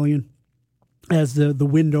 $6.7 million as the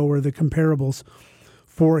window or the comparables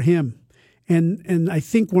for him. And I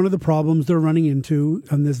think one of the problems they're running into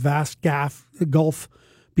on this vast gulf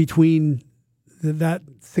between that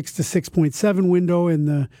 6 to 6.7 window and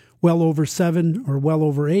the well over 7 or well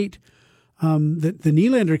over 8 that the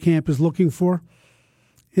Nylander camp is looking for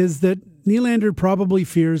is that Nylander probably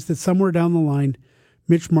fears that somewhere down the line,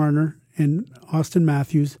 Mitch Marner and Austin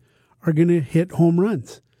Matthews are going to hit home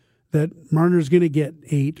runs, that Marner's going to get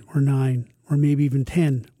 8 or 9 or maybe even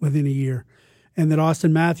 10 within a year, and that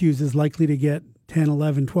Austin Matthews is likely to get 10,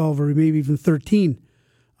 11, 12, or maybe even 13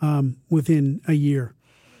 within a year.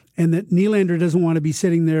 And that Nylander doesn't want to be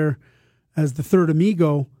sitting there as the third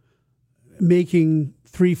amigo making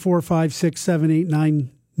 3, 4, 5, 6, 7, 8,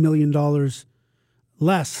 9 million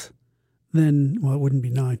less than, well, it wouldn't be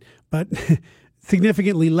 9, but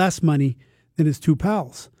significantly less money than his two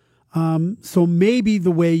pals. So maybe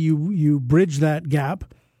the way you bridge that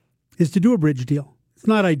gap is to do a bridge deal. It's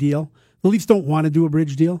not ideal. The Leafs don't want to do a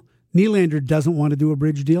bridge deal. Nylander doesn't want to do a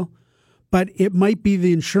bridge deal. But it might be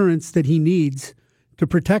the insurance that he needs to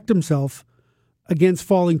protect himself against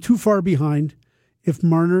falling too far behind if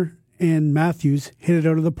Marner and Matthews hit it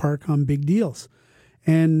out of the park on big deals.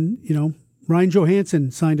 And, Ryan Johansson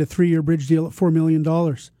signed a 3-year bridge deal at $4 million.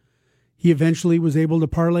 He eventually was able to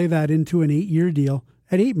parlay that into an 8-year deal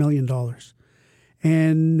at $8 million.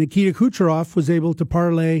 And Nikita Kucherov was able to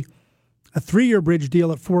parlay a 3-year bridge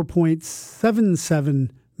deal at $4.77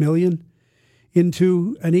 million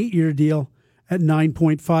into an 8-year deal at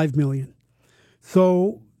 $9.5 million.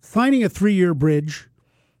 So signing a 3-year bridge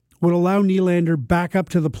would allow Nylander back up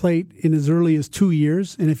to the plate in as early as 2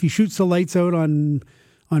 years. And if he shoots the lights out on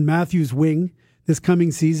Matthews' wing this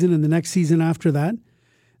coming season and the next season after that,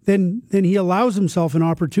 then he allows himself an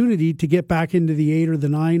opportunity to get back into the 8 or the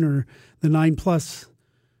 9 or the 9+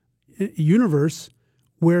 universe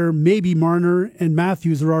where maybe Marner and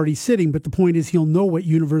Matthews are already sitting, but the point is he'll know what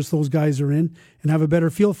universe those guys are in and have a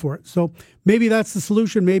better feel for it. So maybe that's the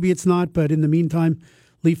solution, maybe it's not, but in the meantime,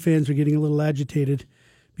 Leaf fans are getting a little agitated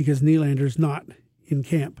because Nylander's not in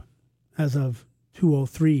camp as of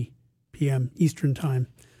 2:03 p.m. Eastern Time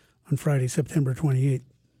on Friday, September 28th.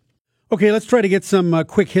 Okay, let's try to get some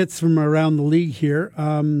quick hits from around the league here.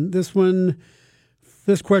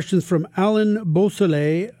 This question's from Alan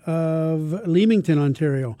Beausoleil of Leamington,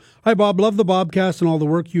 Ontario. Hi, Bob. Love the Bobcast and all the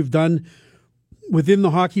work you've done within the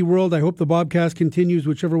hockey world. I hope the Bobcast continues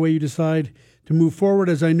whichever way you decide to move forward,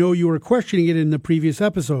 as I know you were questioning it in the previous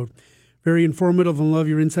episode. Very informative and love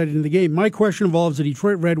your insight into the game. My question involves the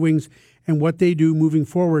Detroit Red Wings and what they do moving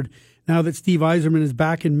forward now that Steve Yzerman is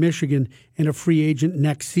back in Michigan and a free agent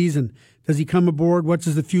next season. Does he come aboard? What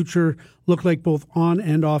does the future look like both on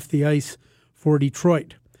and off the ice for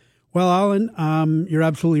Detroit? Well, Alan, you're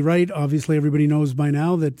absolutely right. Obviously, everybody knows by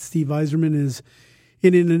now that Steve Yzerman is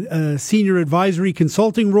in a senior advisory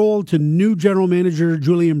consulting role to new general manager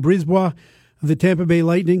Julien Brisebois of the Tampa Bay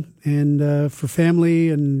Lightning. And for family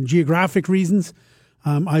and geographic reasons,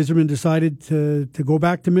 Yzerman decided to go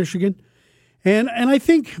back to Michigan. And I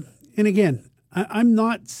think, and again, I'm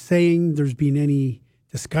not saying there's been any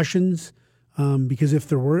discussions, because if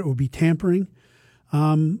there were, it would be tampering.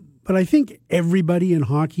 But I think everybody in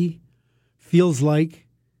hockey feels like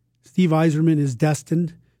Steve Yzerman is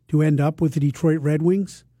destined to end up with the Detroit Red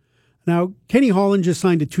Wings. Now, Kenny Holland just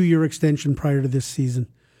signed a 2-year extension prior to this season.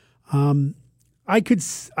 I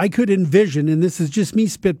could envision, and this is just me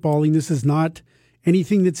spitballing, this is not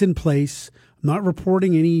anything that's in place. I'm not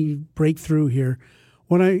reporting any breakthrough here.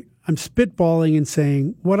 When I'm spitballing and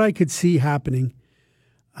saying what I could see happening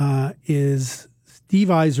is Steve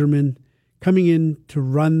Yzerman coming in to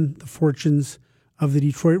run the fortunes of the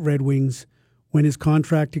Detroit Red Wings when his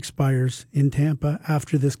contract expires in Tampa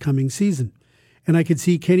after this coming season. And I could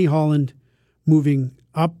see Kenny Holland moving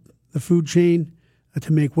up the food chain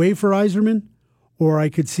to make way for Yzerman, or I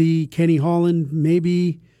could see Kenny Holland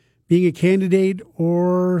maybe being a candidate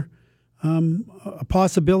or a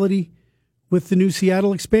possibility with the new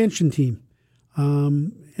Seattle expansion team.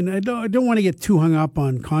 And I don't want to get too hung up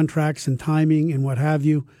on contracts and timing and what have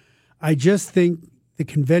you. I just think the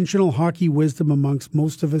conventional hockey wisdom amongst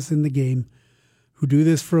most of us in the game who do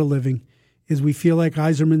this for a living is we feel like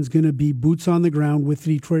Yzerman's going to be boots on the ground with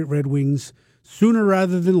the Detroit Red Wings sooner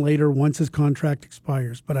rather than later once his contract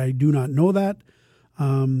expires. But I do not know that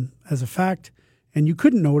as a fact. And you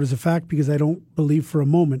couldn't know it as a fact because I don't believe for a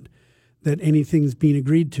moment that anything's being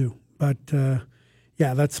agreed to. But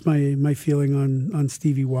yeah, that's my feeling on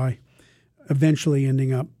Stevie Y eventually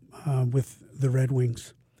ending up with the Red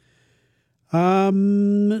Wings.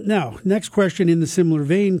 Now, next question in the similar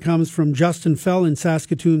vein comes from Justin Fell in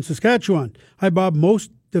Saskatoon, Saskatchewan. Hi, Bob.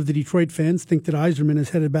 Most of the Detroit fans think that Yzerman is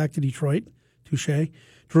headed back to Detroit, touche,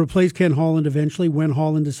 to replace Ken Holland eventually when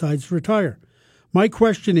Holland decides to retire. My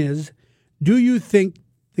question is, do you think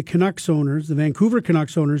the Canucks owners, the Vancouver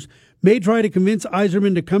Canucks owners, may try to convince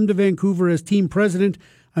Yzerman to come to Vancouver as team president?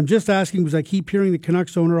 I'm just asking because I keep hearing the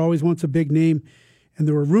Canucks owner always wants a big name. And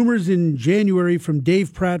there were rumors in January from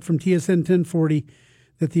Dave Pratt from TSN 1040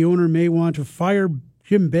 that the owner may want to fire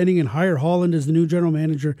Jim Benning and hire Holland as the new general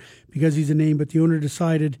manager because he's a name. But the owner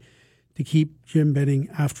decided to keep Jim Benning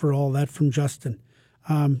after all. That from Justin.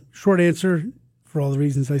 Short answer, for all the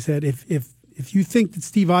reasons I said, if you think that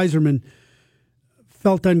Steve Yzerman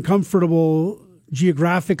felt uncomfortable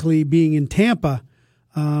geographically being in Tampa,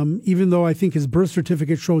 even though I think his birth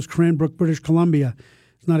certificate shows Cranbrook, British Columbia,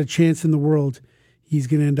 there's not a chance in the world he's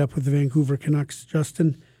going to end up with the Vancouver Canucks,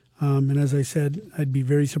 Justin. And as I said, I'd be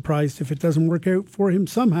very surprised if it doesn't work out for him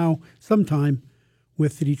somehow, sometime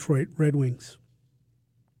with the Detroit Red Wings.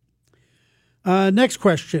 Next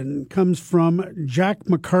question comes from Jack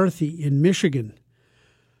McCarthy in Michigan.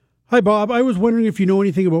 Hi, Bob. I was wondering if you know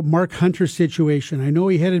anything about Mark Hunter's situation. I know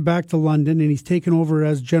he headed back to London and he's taken over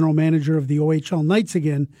as general manager of the OHL Knights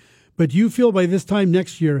again, but do you feel by this time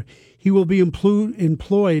next year he will be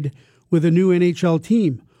employed with a new NHL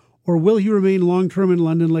team, or will he remain long-term in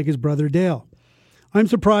London like his brother Dale? I'm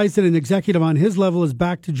surprised that an executive on his level is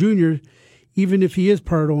back to junior, even if he is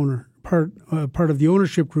part of the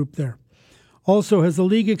ownership group there. Also, has the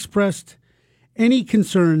league expressed any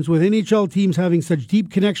concerns with NHL teams having such deep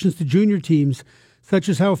connections to junior teams, such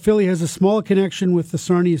as how Philly has a small connection with the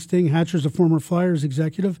Sarnia Sting, Hatcher's a former Flyers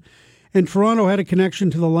executive, and Toronto had a connection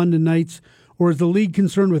to the London Knights, or is the league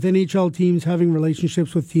concerned with NHL teams having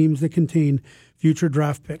relationships with teams that contain future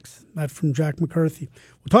draft picks? That's from Jack McCarthy.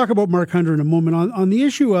 We'll talk about Mark Hunter in a moment. On the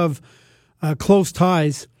issue of close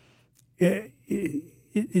ties,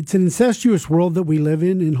 it's an incestuous world that we live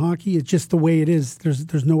in hockey. It's just the way it is.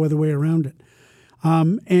 There's no other way around it.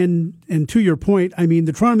 And to your point, I mean,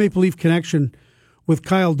 the Toronto Maple Leaf connection with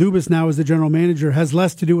Kyle Dubas now as the general manager has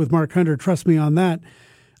less to do with Mark Hunter, trust me on that,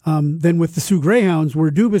 than with the Sioux Greyhounds,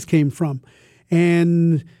 where Dubas came from.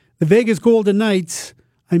 And the Vegas Golden Knights,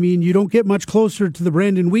 I mean, you don't get much closer to the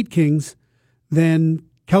Brandon Wheat Kings than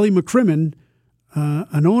Kelly McCrimmon,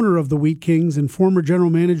 an owner of the Wheat Kings and former general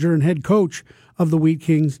manager and head coach of the Wheat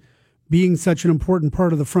Kings, being such an important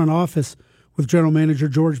part of the front office with general manager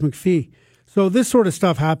George McPhee. So this sort of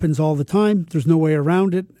stuff happens all the time. There's no way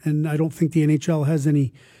around it, and I don't think the NHL has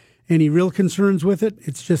any real concerns with it.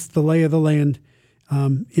 It's just the lay of the land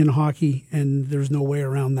in hockey, and there's no way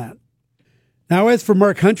around that. Now, as for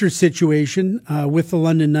Mark Hunter's situation with the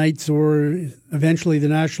London Knights or eventually the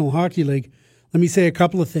National Hockey League, let me say a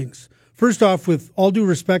couple of things. First off, with all due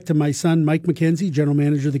respect to my son, Mike McKenzie, general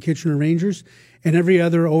manager of the Kitchener Rangers, and every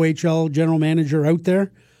other OHL general manager out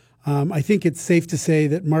there, I think it's safe to say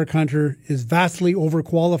that Mark Hunter is vastly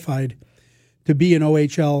overqualified to be an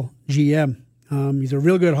OHL GM. He's a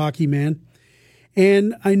real good hockey man.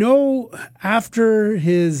 And I know after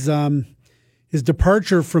his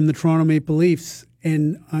departure from the Toronto Maple Leafs,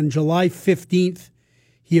 and on July 15th,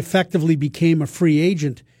 he effectively became a free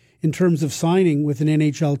agent in terms of signing with an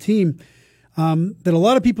NHL team, that a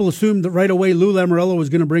lot of people assumed that right away Lou Lamoriello was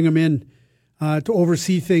going to bring him in to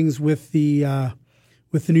oversee things with the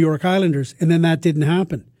New York Islanders, and then that didn't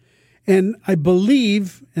happen. And I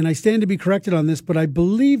believe, and I stand to be corrected on this, but I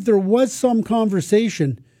believe there was some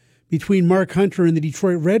conversation between Mark Hunter and the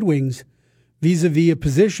Detroit Red Wings vis-a-vis a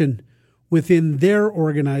position within their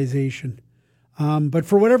organization. But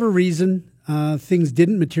for whatever reason, things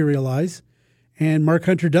didn't materialize, and Mark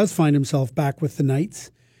Hunter does find himself back with the Knights.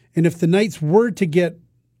 And if the Knights were to get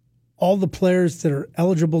all the players that are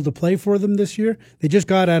eligible to play for them this year, they just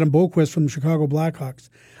got Adam Boquist from the Chicago Blackhawks.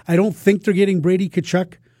 I don't think they're getting Brady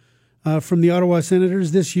Tkachuk from the Ottawa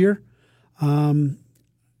Senators this year. I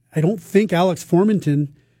don't think Alex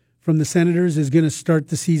Formenton from the Senators is going to start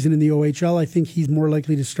the season in the OHL. I think he's more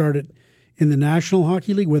likely to start it in the National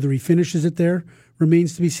Hockey League. Whether he finishes it there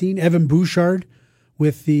remains to be seen. Evan Bouchard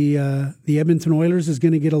with the Edmonton Oilers is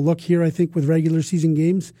going to get a look here, I think, with regular season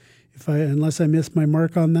games, unless I miss my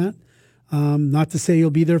mark on that. Not to say he'll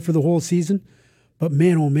be there for the whole season, but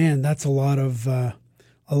man, oh man, that's a lot of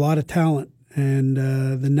talent. And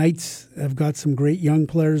the Knights have got some great young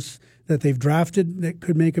players that they've drafted that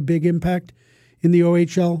could make a big impact in the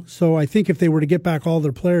OHL. So I think if they were to get back all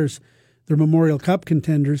their players, their Memorial Cup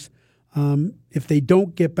contenders, if they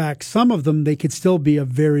don't get back some of them, they could still be a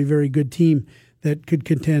very, very good team that could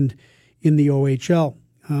contend in the OHL.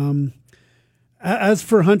 As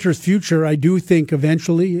for Hunter's future, I do think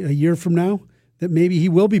eventually, a year from now, that maybe he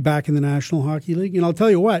will be back in the National Hockey League. And I'll tell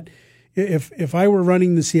you what, if I were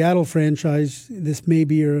running the Seattle franchise, this may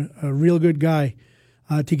be a real good guy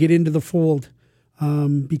to get into the fold,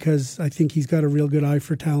 because I think he's got a real good eye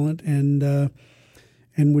for talent and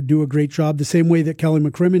would do a great job. The same way that Kelly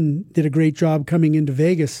McCrimmon did a great job coming into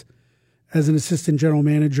Vegas as an assistant general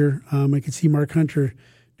manager. I could see Mark Hunter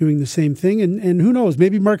doing the same thing. And who knows,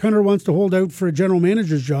 maybe Mark Hunter wants to hold out for a general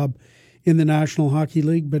manager's job in the National Hockey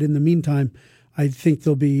League. But in the meantime, I think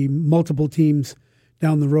there'll be multiple teams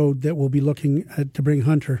down the road that will be looking to bring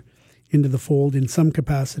Hunter into the fold in some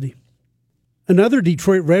capacity. Another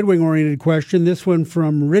Detroit Red Wing-oriented question, this one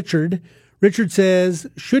from Richard. Richard says,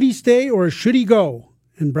 should he stay or should he go?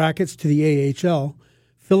 In brackets to the AHL.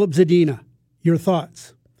 Philip Zadina, your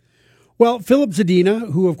thoughts? Well, Philip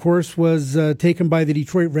Zadina, who of course was taken by the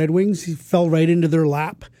Detroit Red Wings, he fell right into their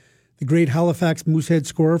lap. The great Halifax Moosehead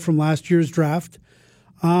scorer from last year's draft,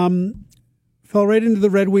 fell right into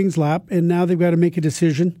the Red Wings' lap, and now they've got to make a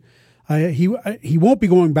decision. He won't be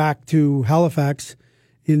going back to Halifax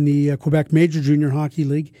in the Quebec Major Junior Hockey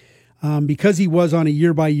League because he was on a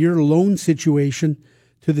year-by-year loan situation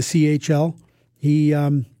to the CHL. He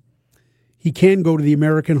can go to the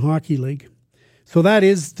American Hockey League. So that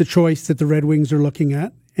is the choice that the Red Wings are looking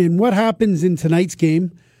at. And what happens in tonight's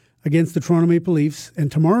game against the Toronto Maple Leafs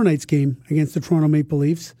and tomorrow night's game against the Toronto Maple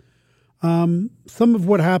Leafs, some of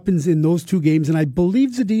what happens in those two games, and I believe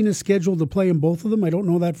Zadina is scheduled to play in both of them. I don't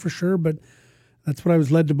know that for sure, but that's what I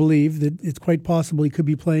was led to believe, that it's quite possible he could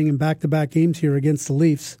be playing in back-to-back games here against the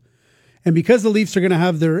Leafs. And because the Leafs are going to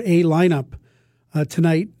have their A lineup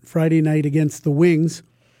tonight, Friday night against the Wings,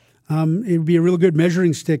 it would be a real good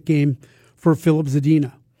measuring stick game for Philip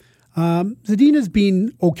Zadina. Zadina's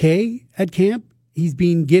been okay at camp. He's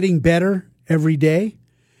been getting better every day.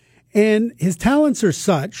 And his talents are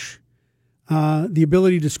such, the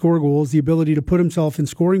ability to score goals, the ability to put himself in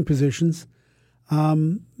scoring positions,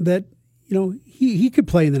 that, he could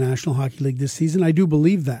play in the National Hockey League this season. I do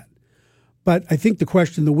believe that. But I think the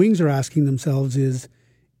question the Wings are asking themselves is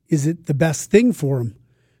it the best thing for him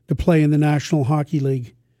to play in the National Hockey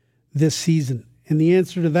League this season? And the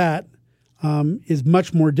answer to that is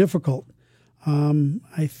much more difficult.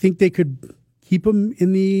 I think they could keep him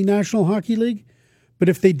in the National Hockey League, but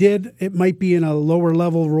if they did, it might be in a lower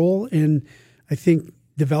level role. And I think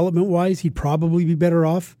development-wise, he'd probably be better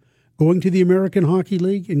off going to the American Hockey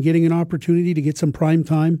League and getting an opportunity to get some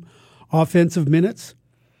primetime offensive minutes.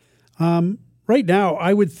 Right now,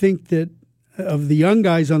 I would think that of the young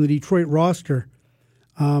guys on the Detroit roster,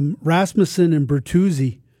 Rasmussen and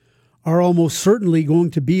Bertuzzi are almost certainly going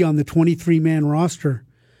to be on the 23-man roster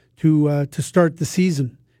to start the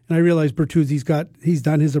season. And I realize he's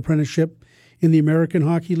done his apprenticeship in the American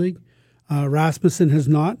Hockey League. Rasmussen has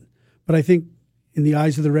not, but I think in the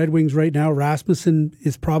eyes of the Red Wings right now, Rasmussen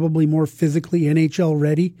is probably more physically NHL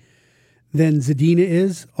ready than Zadina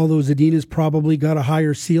is, although Zadina's probably got a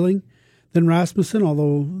higher ceiling than Rasmussen,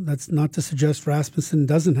 although that's not to suggest Rasmussen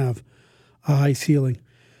doesn't have a high ceiling.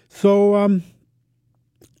 So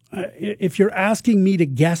if you're asking me to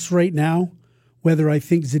guess right now whether I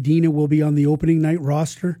think Zadina will be on the opening night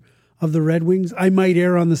roster of the Red Wings, I might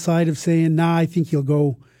err on the side of saying, I think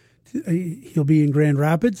he'll be in Grand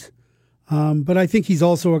Rapids. But I think he's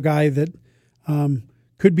also a guy that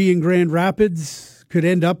could be in Grand Rapids, could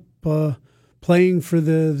end up playing for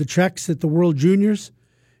the Czechs at the World Juniors,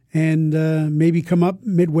 and maybe come up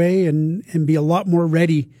midway and be a lot more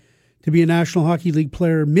ready to be a National Hockey League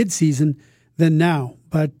player mid-season than now.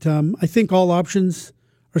 But I think all options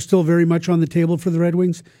are still very much on the table for the Red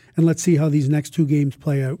Wings, and let's see how these next two games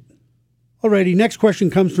play out. Alrighty, next question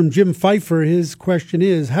comes from Jim Pfeiffer. His question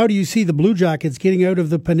is, how do you see the Blue Jackets getting out of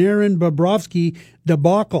the Panarin-Bobrovsky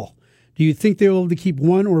debacle? Do you think they will be able to keep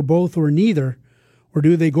one or both or neither, or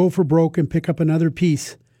do they go for broke and pick up another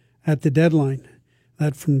piece at the deadline?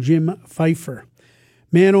 That from Jim Pfeiffer.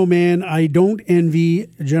 Man, oh man, I don't envy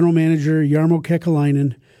General Manager Jarmo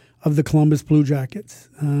Kekalainen of the Columbus Blue Jackets.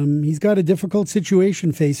 He's got a difficult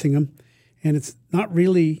situation facing him, and it's not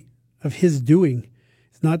really of his doing.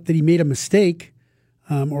 It's not that he made a mistake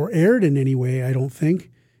or erred in any way, I don't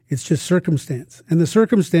think. It's just circumstance. And the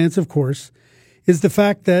circumstance, of course, is the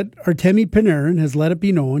fact that Artemi Panarin has let it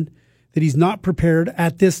be known that he's not prepared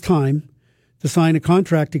at this time to sign a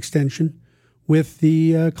contract extension with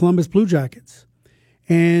the Columbus Blue Jackets.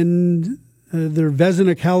 And their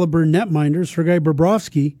Vezina caliber netminder, Sergei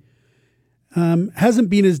Bobrovsky, hasn't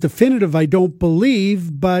been as definitive, I don't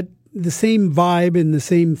believe, but the same vibe and the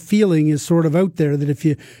same feeling is sort of out there that if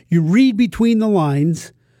you read between the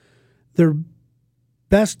lines, their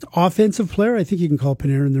best offensive player, I think you can call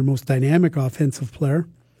Panarin their most dynamic offensive player,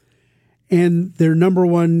 and their number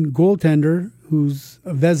one goaltender, who's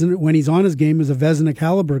a Vezina, when he's on his game, is a Vezina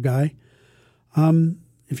caliber guy.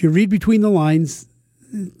 If you read between the lines,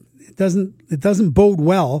 it doesn't bode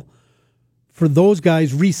well for those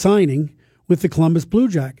guys re-signing with the Columbus Blue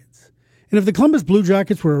Jackets. And if the Columbus Blue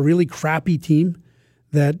Jackets were a really crappy team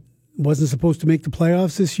that wasn't supposed to make the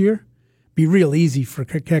playoffs this year, it'd be real easy for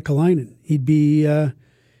Kekalainen. He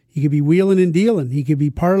could be wheeling and dealing. He could be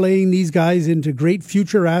parlaying these guys into great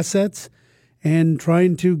future assets and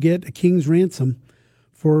trying to get a king's ransom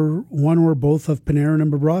for one or both of Panarin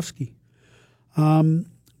and Bobrovsky.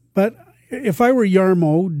 But if I were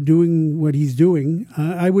Jarmo doing what he's doing,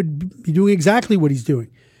 I would be doing exactly what he's doing.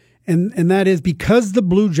 And that is because the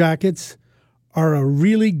Blue Jackets are a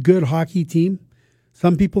really good hockey team,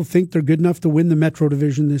 Some people think they're good enough to win the Metro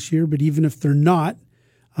Division this year, but even if they're not,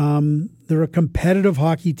 they're a competitive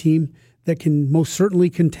hockey team that can most certainly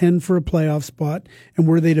contend for a playoff spot. And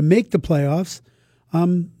were they to make the playoffs,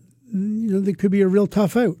 they could be a real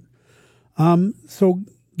tough out. So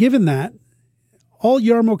given that, all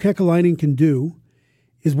Jarmo Kekalainen can do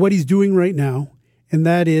is what he's doing right now, and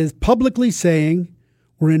that is publicly saying,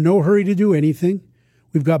 we're in no hurry to do anything.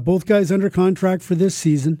 We've got both guys under contract for this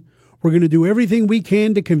season. We're going to do everything we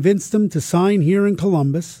can to convince them to sign here in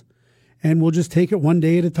Columbus, and we'll just take it one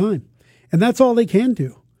day at a time. And that's all they can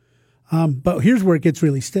do. But here's where it gets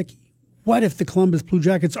really sticky. What if the Columbus Blue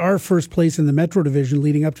Jackets are first place in the Metro Division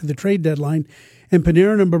leading up to the trade deadline, and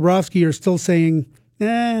Panarin and Bobrovsky are still saying,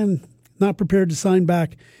 not prepared to sign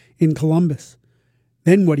back in Columbus?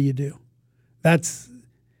 Then what do you do? It's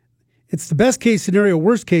the best case scenario,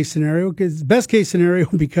 worst case scenario. It's best case scenario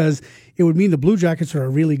because it would mean the Blue Jackets are a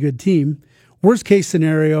really good team. Worst case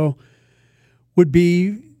scenario would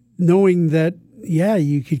be knowing that,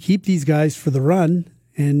 you could keep these guys for the run,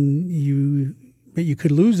 but you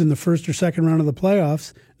could lose in the first or second round of the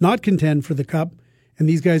playoffs, not contend for the Cup, and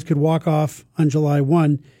these guys could walk off on July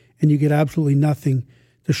 1, and you get absolutely nothing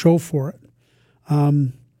to show for it.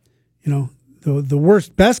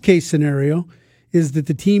 The best case scenario is that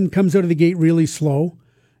the team comes out of the gate really slow,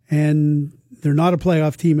 and they're not a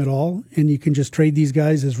playoff team at all, and you can just trade these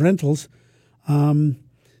guys as rentals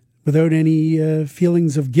without any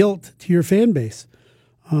feelings of guilt to your fan base.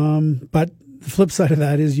 But the flip side of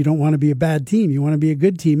that is you don't want to be a bad team. You want to be a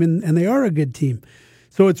good team, and they are a good team.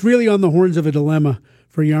 So it's really on the horns of a dilemma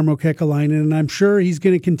for Jarmo Kekalainen, and I'm sure he's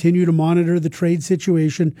going to continue to monitor the trade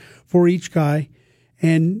situation for each guy.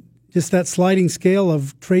 And just that sliding scale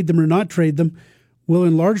of trade them or not trade them will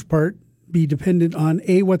in large part be dependent on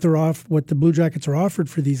A, what the Blue Jackets are offered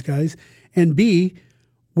for these guys, and B,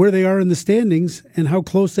 where they are in the standings and how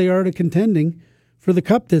close they are to contending for the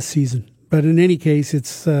Cup this season. But in any case,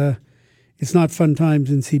 it's not fun times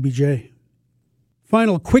in CBJ.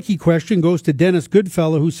 Final quickie question goes to Dennis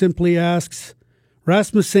Goodfellow, who simply asks,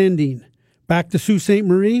 Rasmus Sandin, back to Sault Ste.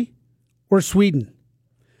 Marie or Sweden?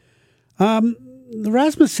 The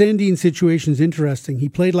Rasmus Sandin situation is interesting. He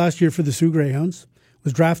played last year for the Sioux Greyhounds,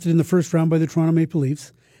 was drafted in the first round by the Toronto Maple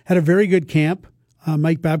Leafs, had a very good camp.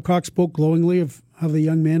 Mike Babcock spoke glowingly of how the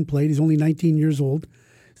young man played. He's only 19 years old,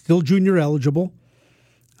 still junior eligible.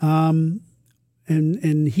 And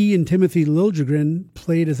he and Timothy Liljegren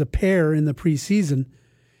played as a pair in the preseason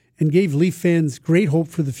and gave Leaf fans great hope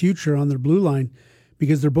for the future on their blue line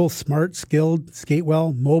because they're both smart, skilled, skate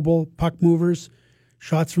well, mobile, puck movers,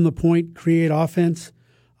 shots from the point, create offense.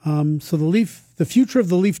 So the future of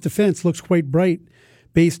the Leaf defense looks quite bright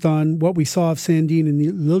based on what we saw of Sandin and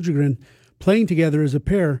Liljegren playing together as a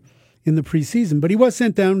pair in the preseason. But he was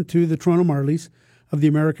sent down to the Toronto Marlies of the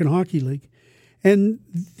American Hockey League. And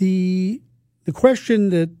the question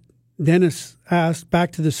that Dennis asked,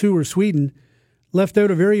 back to the Sioux or Sweden, left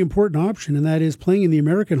out a very important option, and that is playing in the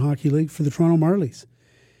American Hockey League for the Toronto Marlies.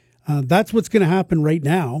 That's what's going to happen right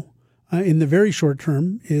now in the very short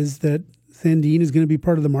term, is that Sandin is going to be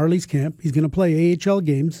part of the Marlies camp. He's going to play AHL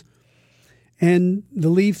games, and the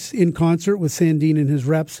Leafs, in concert with Sandin and his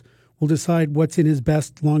reps, will decide what's in his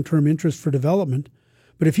best long-term interest for development.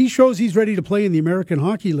 But if he shows he's ready to play in the American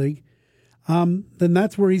Hockey League, then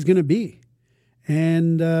that's where he's going to be.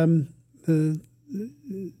 And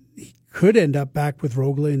he could end up back with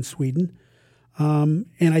Rögle in Sweden. And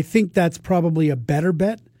I think that's probably a better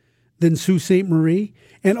bet than Sault Ste. Marie.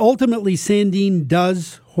 And ultimately, Sandin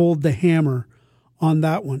does hold the hammer on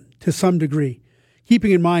that one to some degree.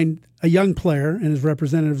 Keeping in mind, a young player and his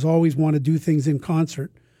representatives always want to do things in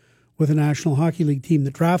concert with a National Hockey League team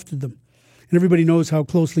that drafted them. And everybody knows how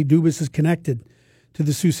closely Dubas is connected to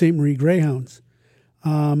the Sault Ste. Marie Greyhounds.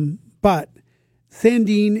 But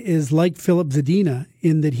Sandin is like Philip Zadina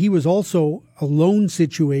in that he was also a loan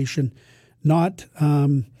situation, not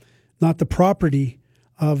the property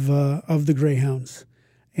of the Greyhounds.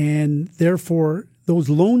 And therefore, those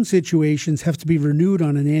loan situations have to be renewed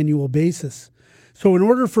on an annual basis. So in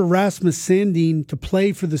order for Rasmus Sandin to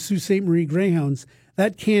play for the Sault Ste. Marie Greyhounds,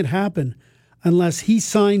 that can't happen unless he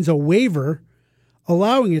signs a waiver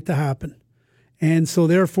allowing it to happen. And so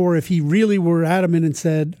therefore, if he really were adamant and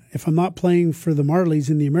said, if I'm not playing for the Marlies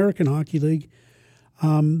in the American Hockey League,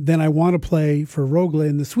 then I want to play for Rögle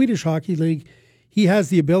in the Swedish Hockey League, he has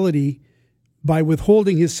the ability, by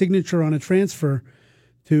withholding his signature on a transfer,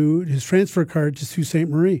 to his transfer card to Sault Ste.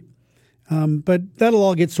 Marie. But that'll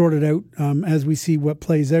all get sorted out as we see what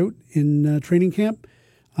plays out in training camp.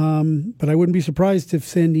 But I wouldn't be surprised if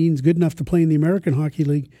Sandin's good enough to play in the American Hockey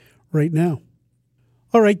League right now.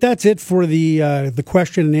 All right, that's it for the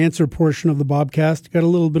question and answer portion of the Bobcast. Got a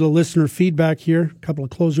little bit of listener feedback here, a couple of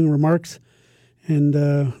closing remarks, and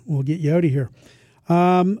we'll get you out of here.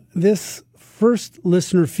 This first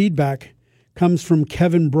listener feedback comes from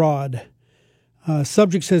Kevin Broad.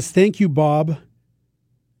 Subject says, "Thank you, Bob,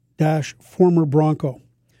 former Bronco.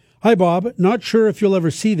 Hi, Bob. Not sure if you'll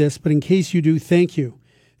ever see this, but in case you do, thank you.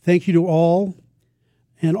 Thank you to all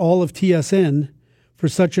and all of TSN for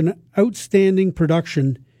such an outstanding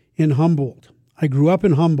production in Humboldt. I grew up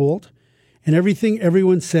in Humboldt, and everything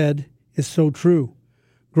everyone said is so true.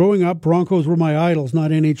 Growing up, Broncos were my idols,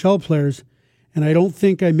 not NHL players, and I don't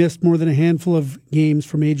think I missed more than a handful of games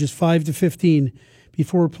from ages 5 to 15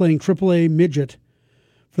 before playing AAA midget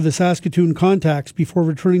for the Saskatoon Contacts before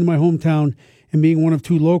returning to my hometown and being one of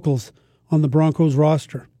 2 locals on the Broncos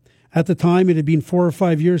roster. At the time, it had been 4 or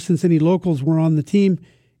 5 years since any locals were on the team.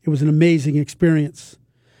 It was an amazing experience.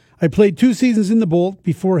 I played 2 seasons in the Bolt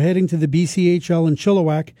before heading to the BCHL in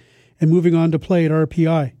Chilliwack and moving on to play at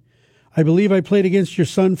RPI. I believe I played against your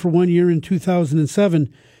son for 1 year in 2007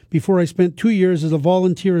 before I spent 2 years as a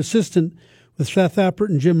volunteer assistant with Seth Appert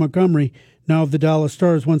and Jim Montgomery, now of the Dallas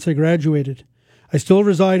Stars, once I graduated. I still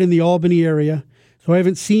reside in the Albany area, so I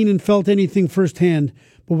haven't seen and felt anything firsthand,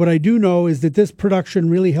 but what I do know is that this production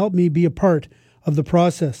really helped me be a part of the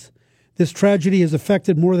process. This tragedy has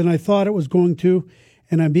affected more than I thought it was going to,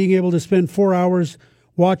 and I'm being able to spend 4 hours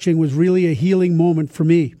watching was really a healing moment for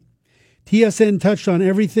me. TSN touched on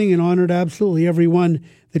everything and honored absolutely everyone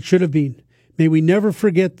that should have been. May we never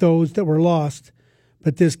forget those that were lost,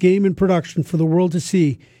 but this game in production for the world to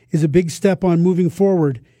see is a big step on moving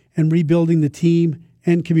forward and rebuilding the team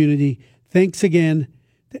and community. Thanks again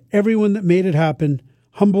to everyone that made it happen.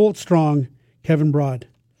 Humboldt strong, Kevin Broad."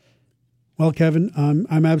 Well, Kevin,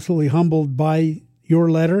 I'm absolutely humbled by your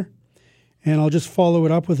letter, and I'll just follow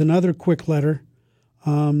it up with another quick letter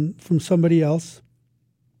from somebody else.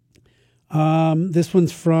 This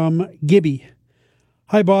one's from Gibby.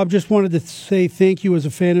 "Hi, Bob. Just wanted to say thank you as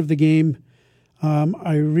a fan of the game.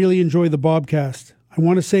 I really enjoy the Bobcast. I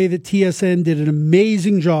want to say that TSN did an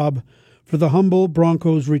amazing job for the Humboldt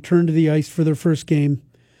Broncos return to the ice for their first game.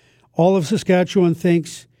 All of Saskatchewan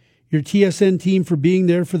thanks your TSN team for being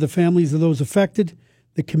there for the families of those affected,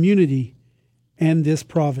 the community, and this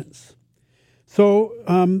province." So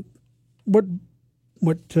what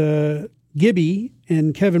Gibby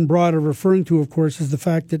and Kevin Broad are referring to, of course, is the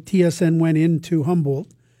fact that TSN went into Humboldt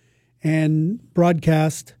and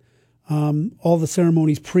broadcast all the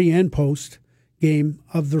ceremonies pre and post game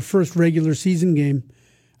of their first regular season game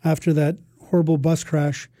after that horrible bus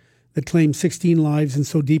crash that claimed 16 lives and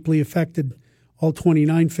so deeply affected all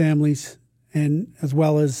 29 families, and as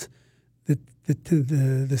well as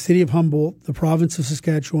the city of Humboldt, the province of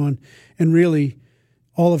Saskatchewan, and really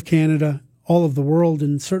all of Canada, all of the world,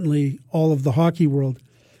 and certainly all of the hockey world.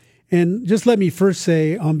 And just let me first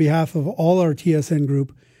say, on behalf of all our TSN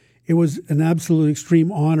group, it was an absolute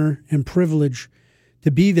extreme honor and privilege to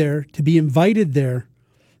be there, to be invited there.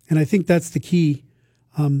 And I think that's the key.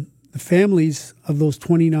 The families of those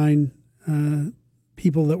 29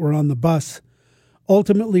 people that were on the bus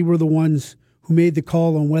ultimately were the ones who made the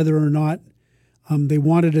call on whether or not they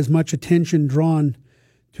wanted as much attention drawn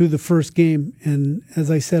to the first game. And as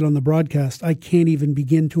I said on the broadcast, I can't even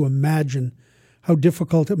begin to imagine how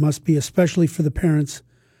difficult it must be, especially for the parents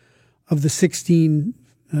of the 16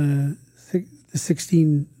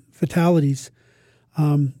 fatalities,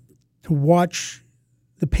 to watch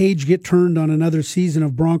the page get turned on another season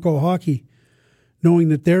of Bronco hockey, knowing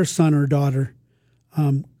that their son or daughter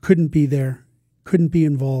couldn't be there, couldn't be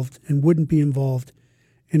involved, and wouldn't be involved,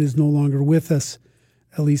 and is no longer with us,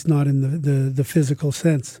 at least not in the physical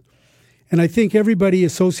sense. And I think everybody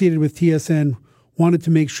associated with TSN wanted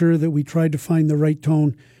to make sure that we tried to find the right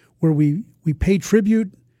tone where we pay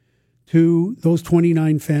tribute to those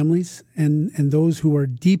 29 families and those who are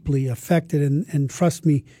deeply affected, and trust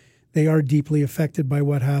me, they are deeply affected by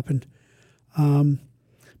what happened.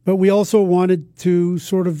 But we also wanted to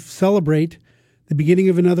sort of celebrate the beginning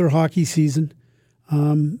of another hockey season,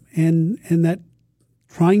 and that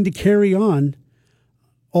trying to carry on,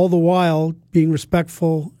 all the while being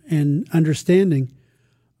respectful and understanding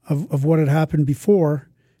of what had happened before,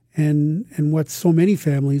 and what so many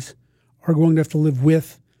families are going to have to live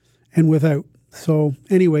with and without. So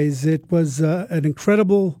anyways, it was an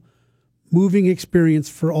incredible, moving experience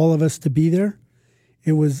for all of us to be there.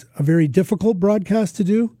 It was a very difficult broadcast to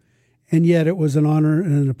do, and yet it was an honor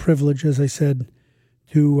and a privilege, as I said,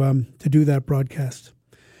 to do that broadcast.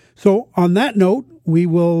 So on that note, we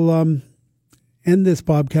will end this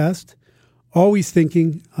Bobcast, always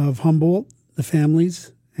thinking of Humboldt, the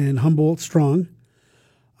families, and Humboldt strong.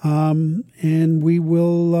 And we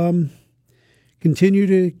will continue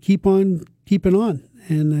to keep on keeping on.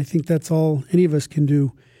 And I think that's all any of us can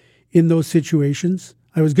do in those situations.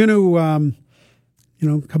 I was going to,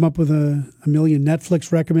 come up with a million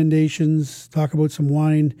Netflix recommendations, talk about some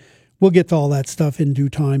wine. We'll get to all that stuff in due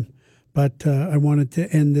time. But I wanted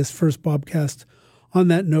to end this first Bobcast on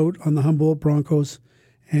that note on the Humboldt Broncos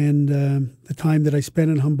and the time that I spent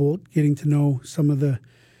in Humboldt, getting to know some of the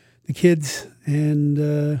kids.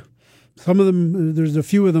 And some of them, there's a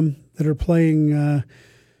few of them that are playing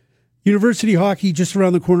university hockey just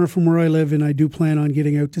around the corner from where I live. And I do plan on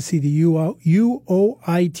getting out to see the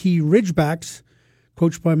UOIT Ridgebacks,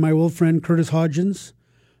 coached by my old friend Curtis Hodgins,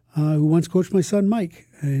 who once coached my son Mike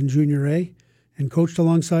in Junior A and coached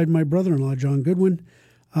alongside my brother-in-law, John Goodwin.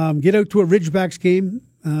 Get out to a Ridgebacks game,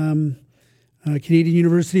 Canadian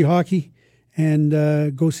University Hockey, and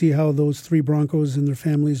go see how those three Broncos and their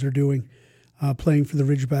families are doing playing for the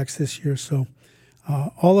Ridgebacks this year. So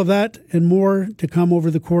all of that and more to come over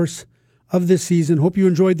the course of this season. Hope you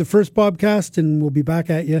enjoyed the first Bobcast, and we'll be back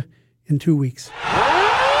at you in 2 weeks.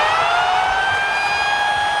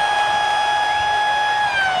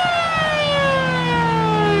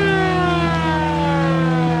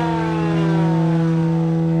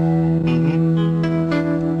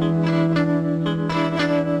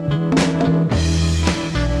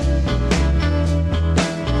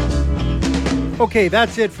 Okay,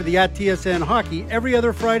 that's it for the TSN Hockey Every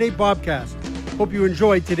Other Friday Bobcast. Hope you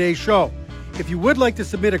enjoyed today's show. If you would like to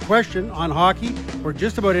submit a question on hockey or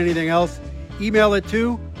just about anything else, email it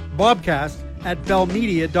to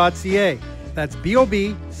bobcast@bellmedia.ca. That's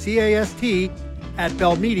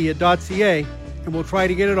BOBCAST@bellmedia.ca, and we'll try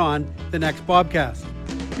to get it on the next Bobcast.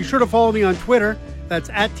 Be sure to follow me on Twitter. That's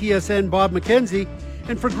 @TSN Bob McKenzie.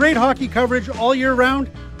 And for great hockey coverage all year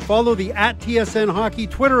round, follow the @TSN Hockey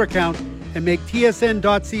Twitter account and make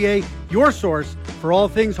tsn.ca your source for all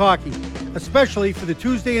things hockey, especially for the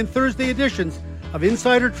Tuesday and Thursday editions of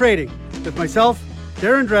Insider Trading with myself,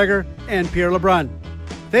 Darren Dreger, and Pierre Lebrun.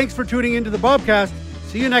 Thanks for tuning into the Bobcast.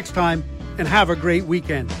 See you next time, and have a great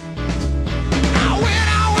weekend.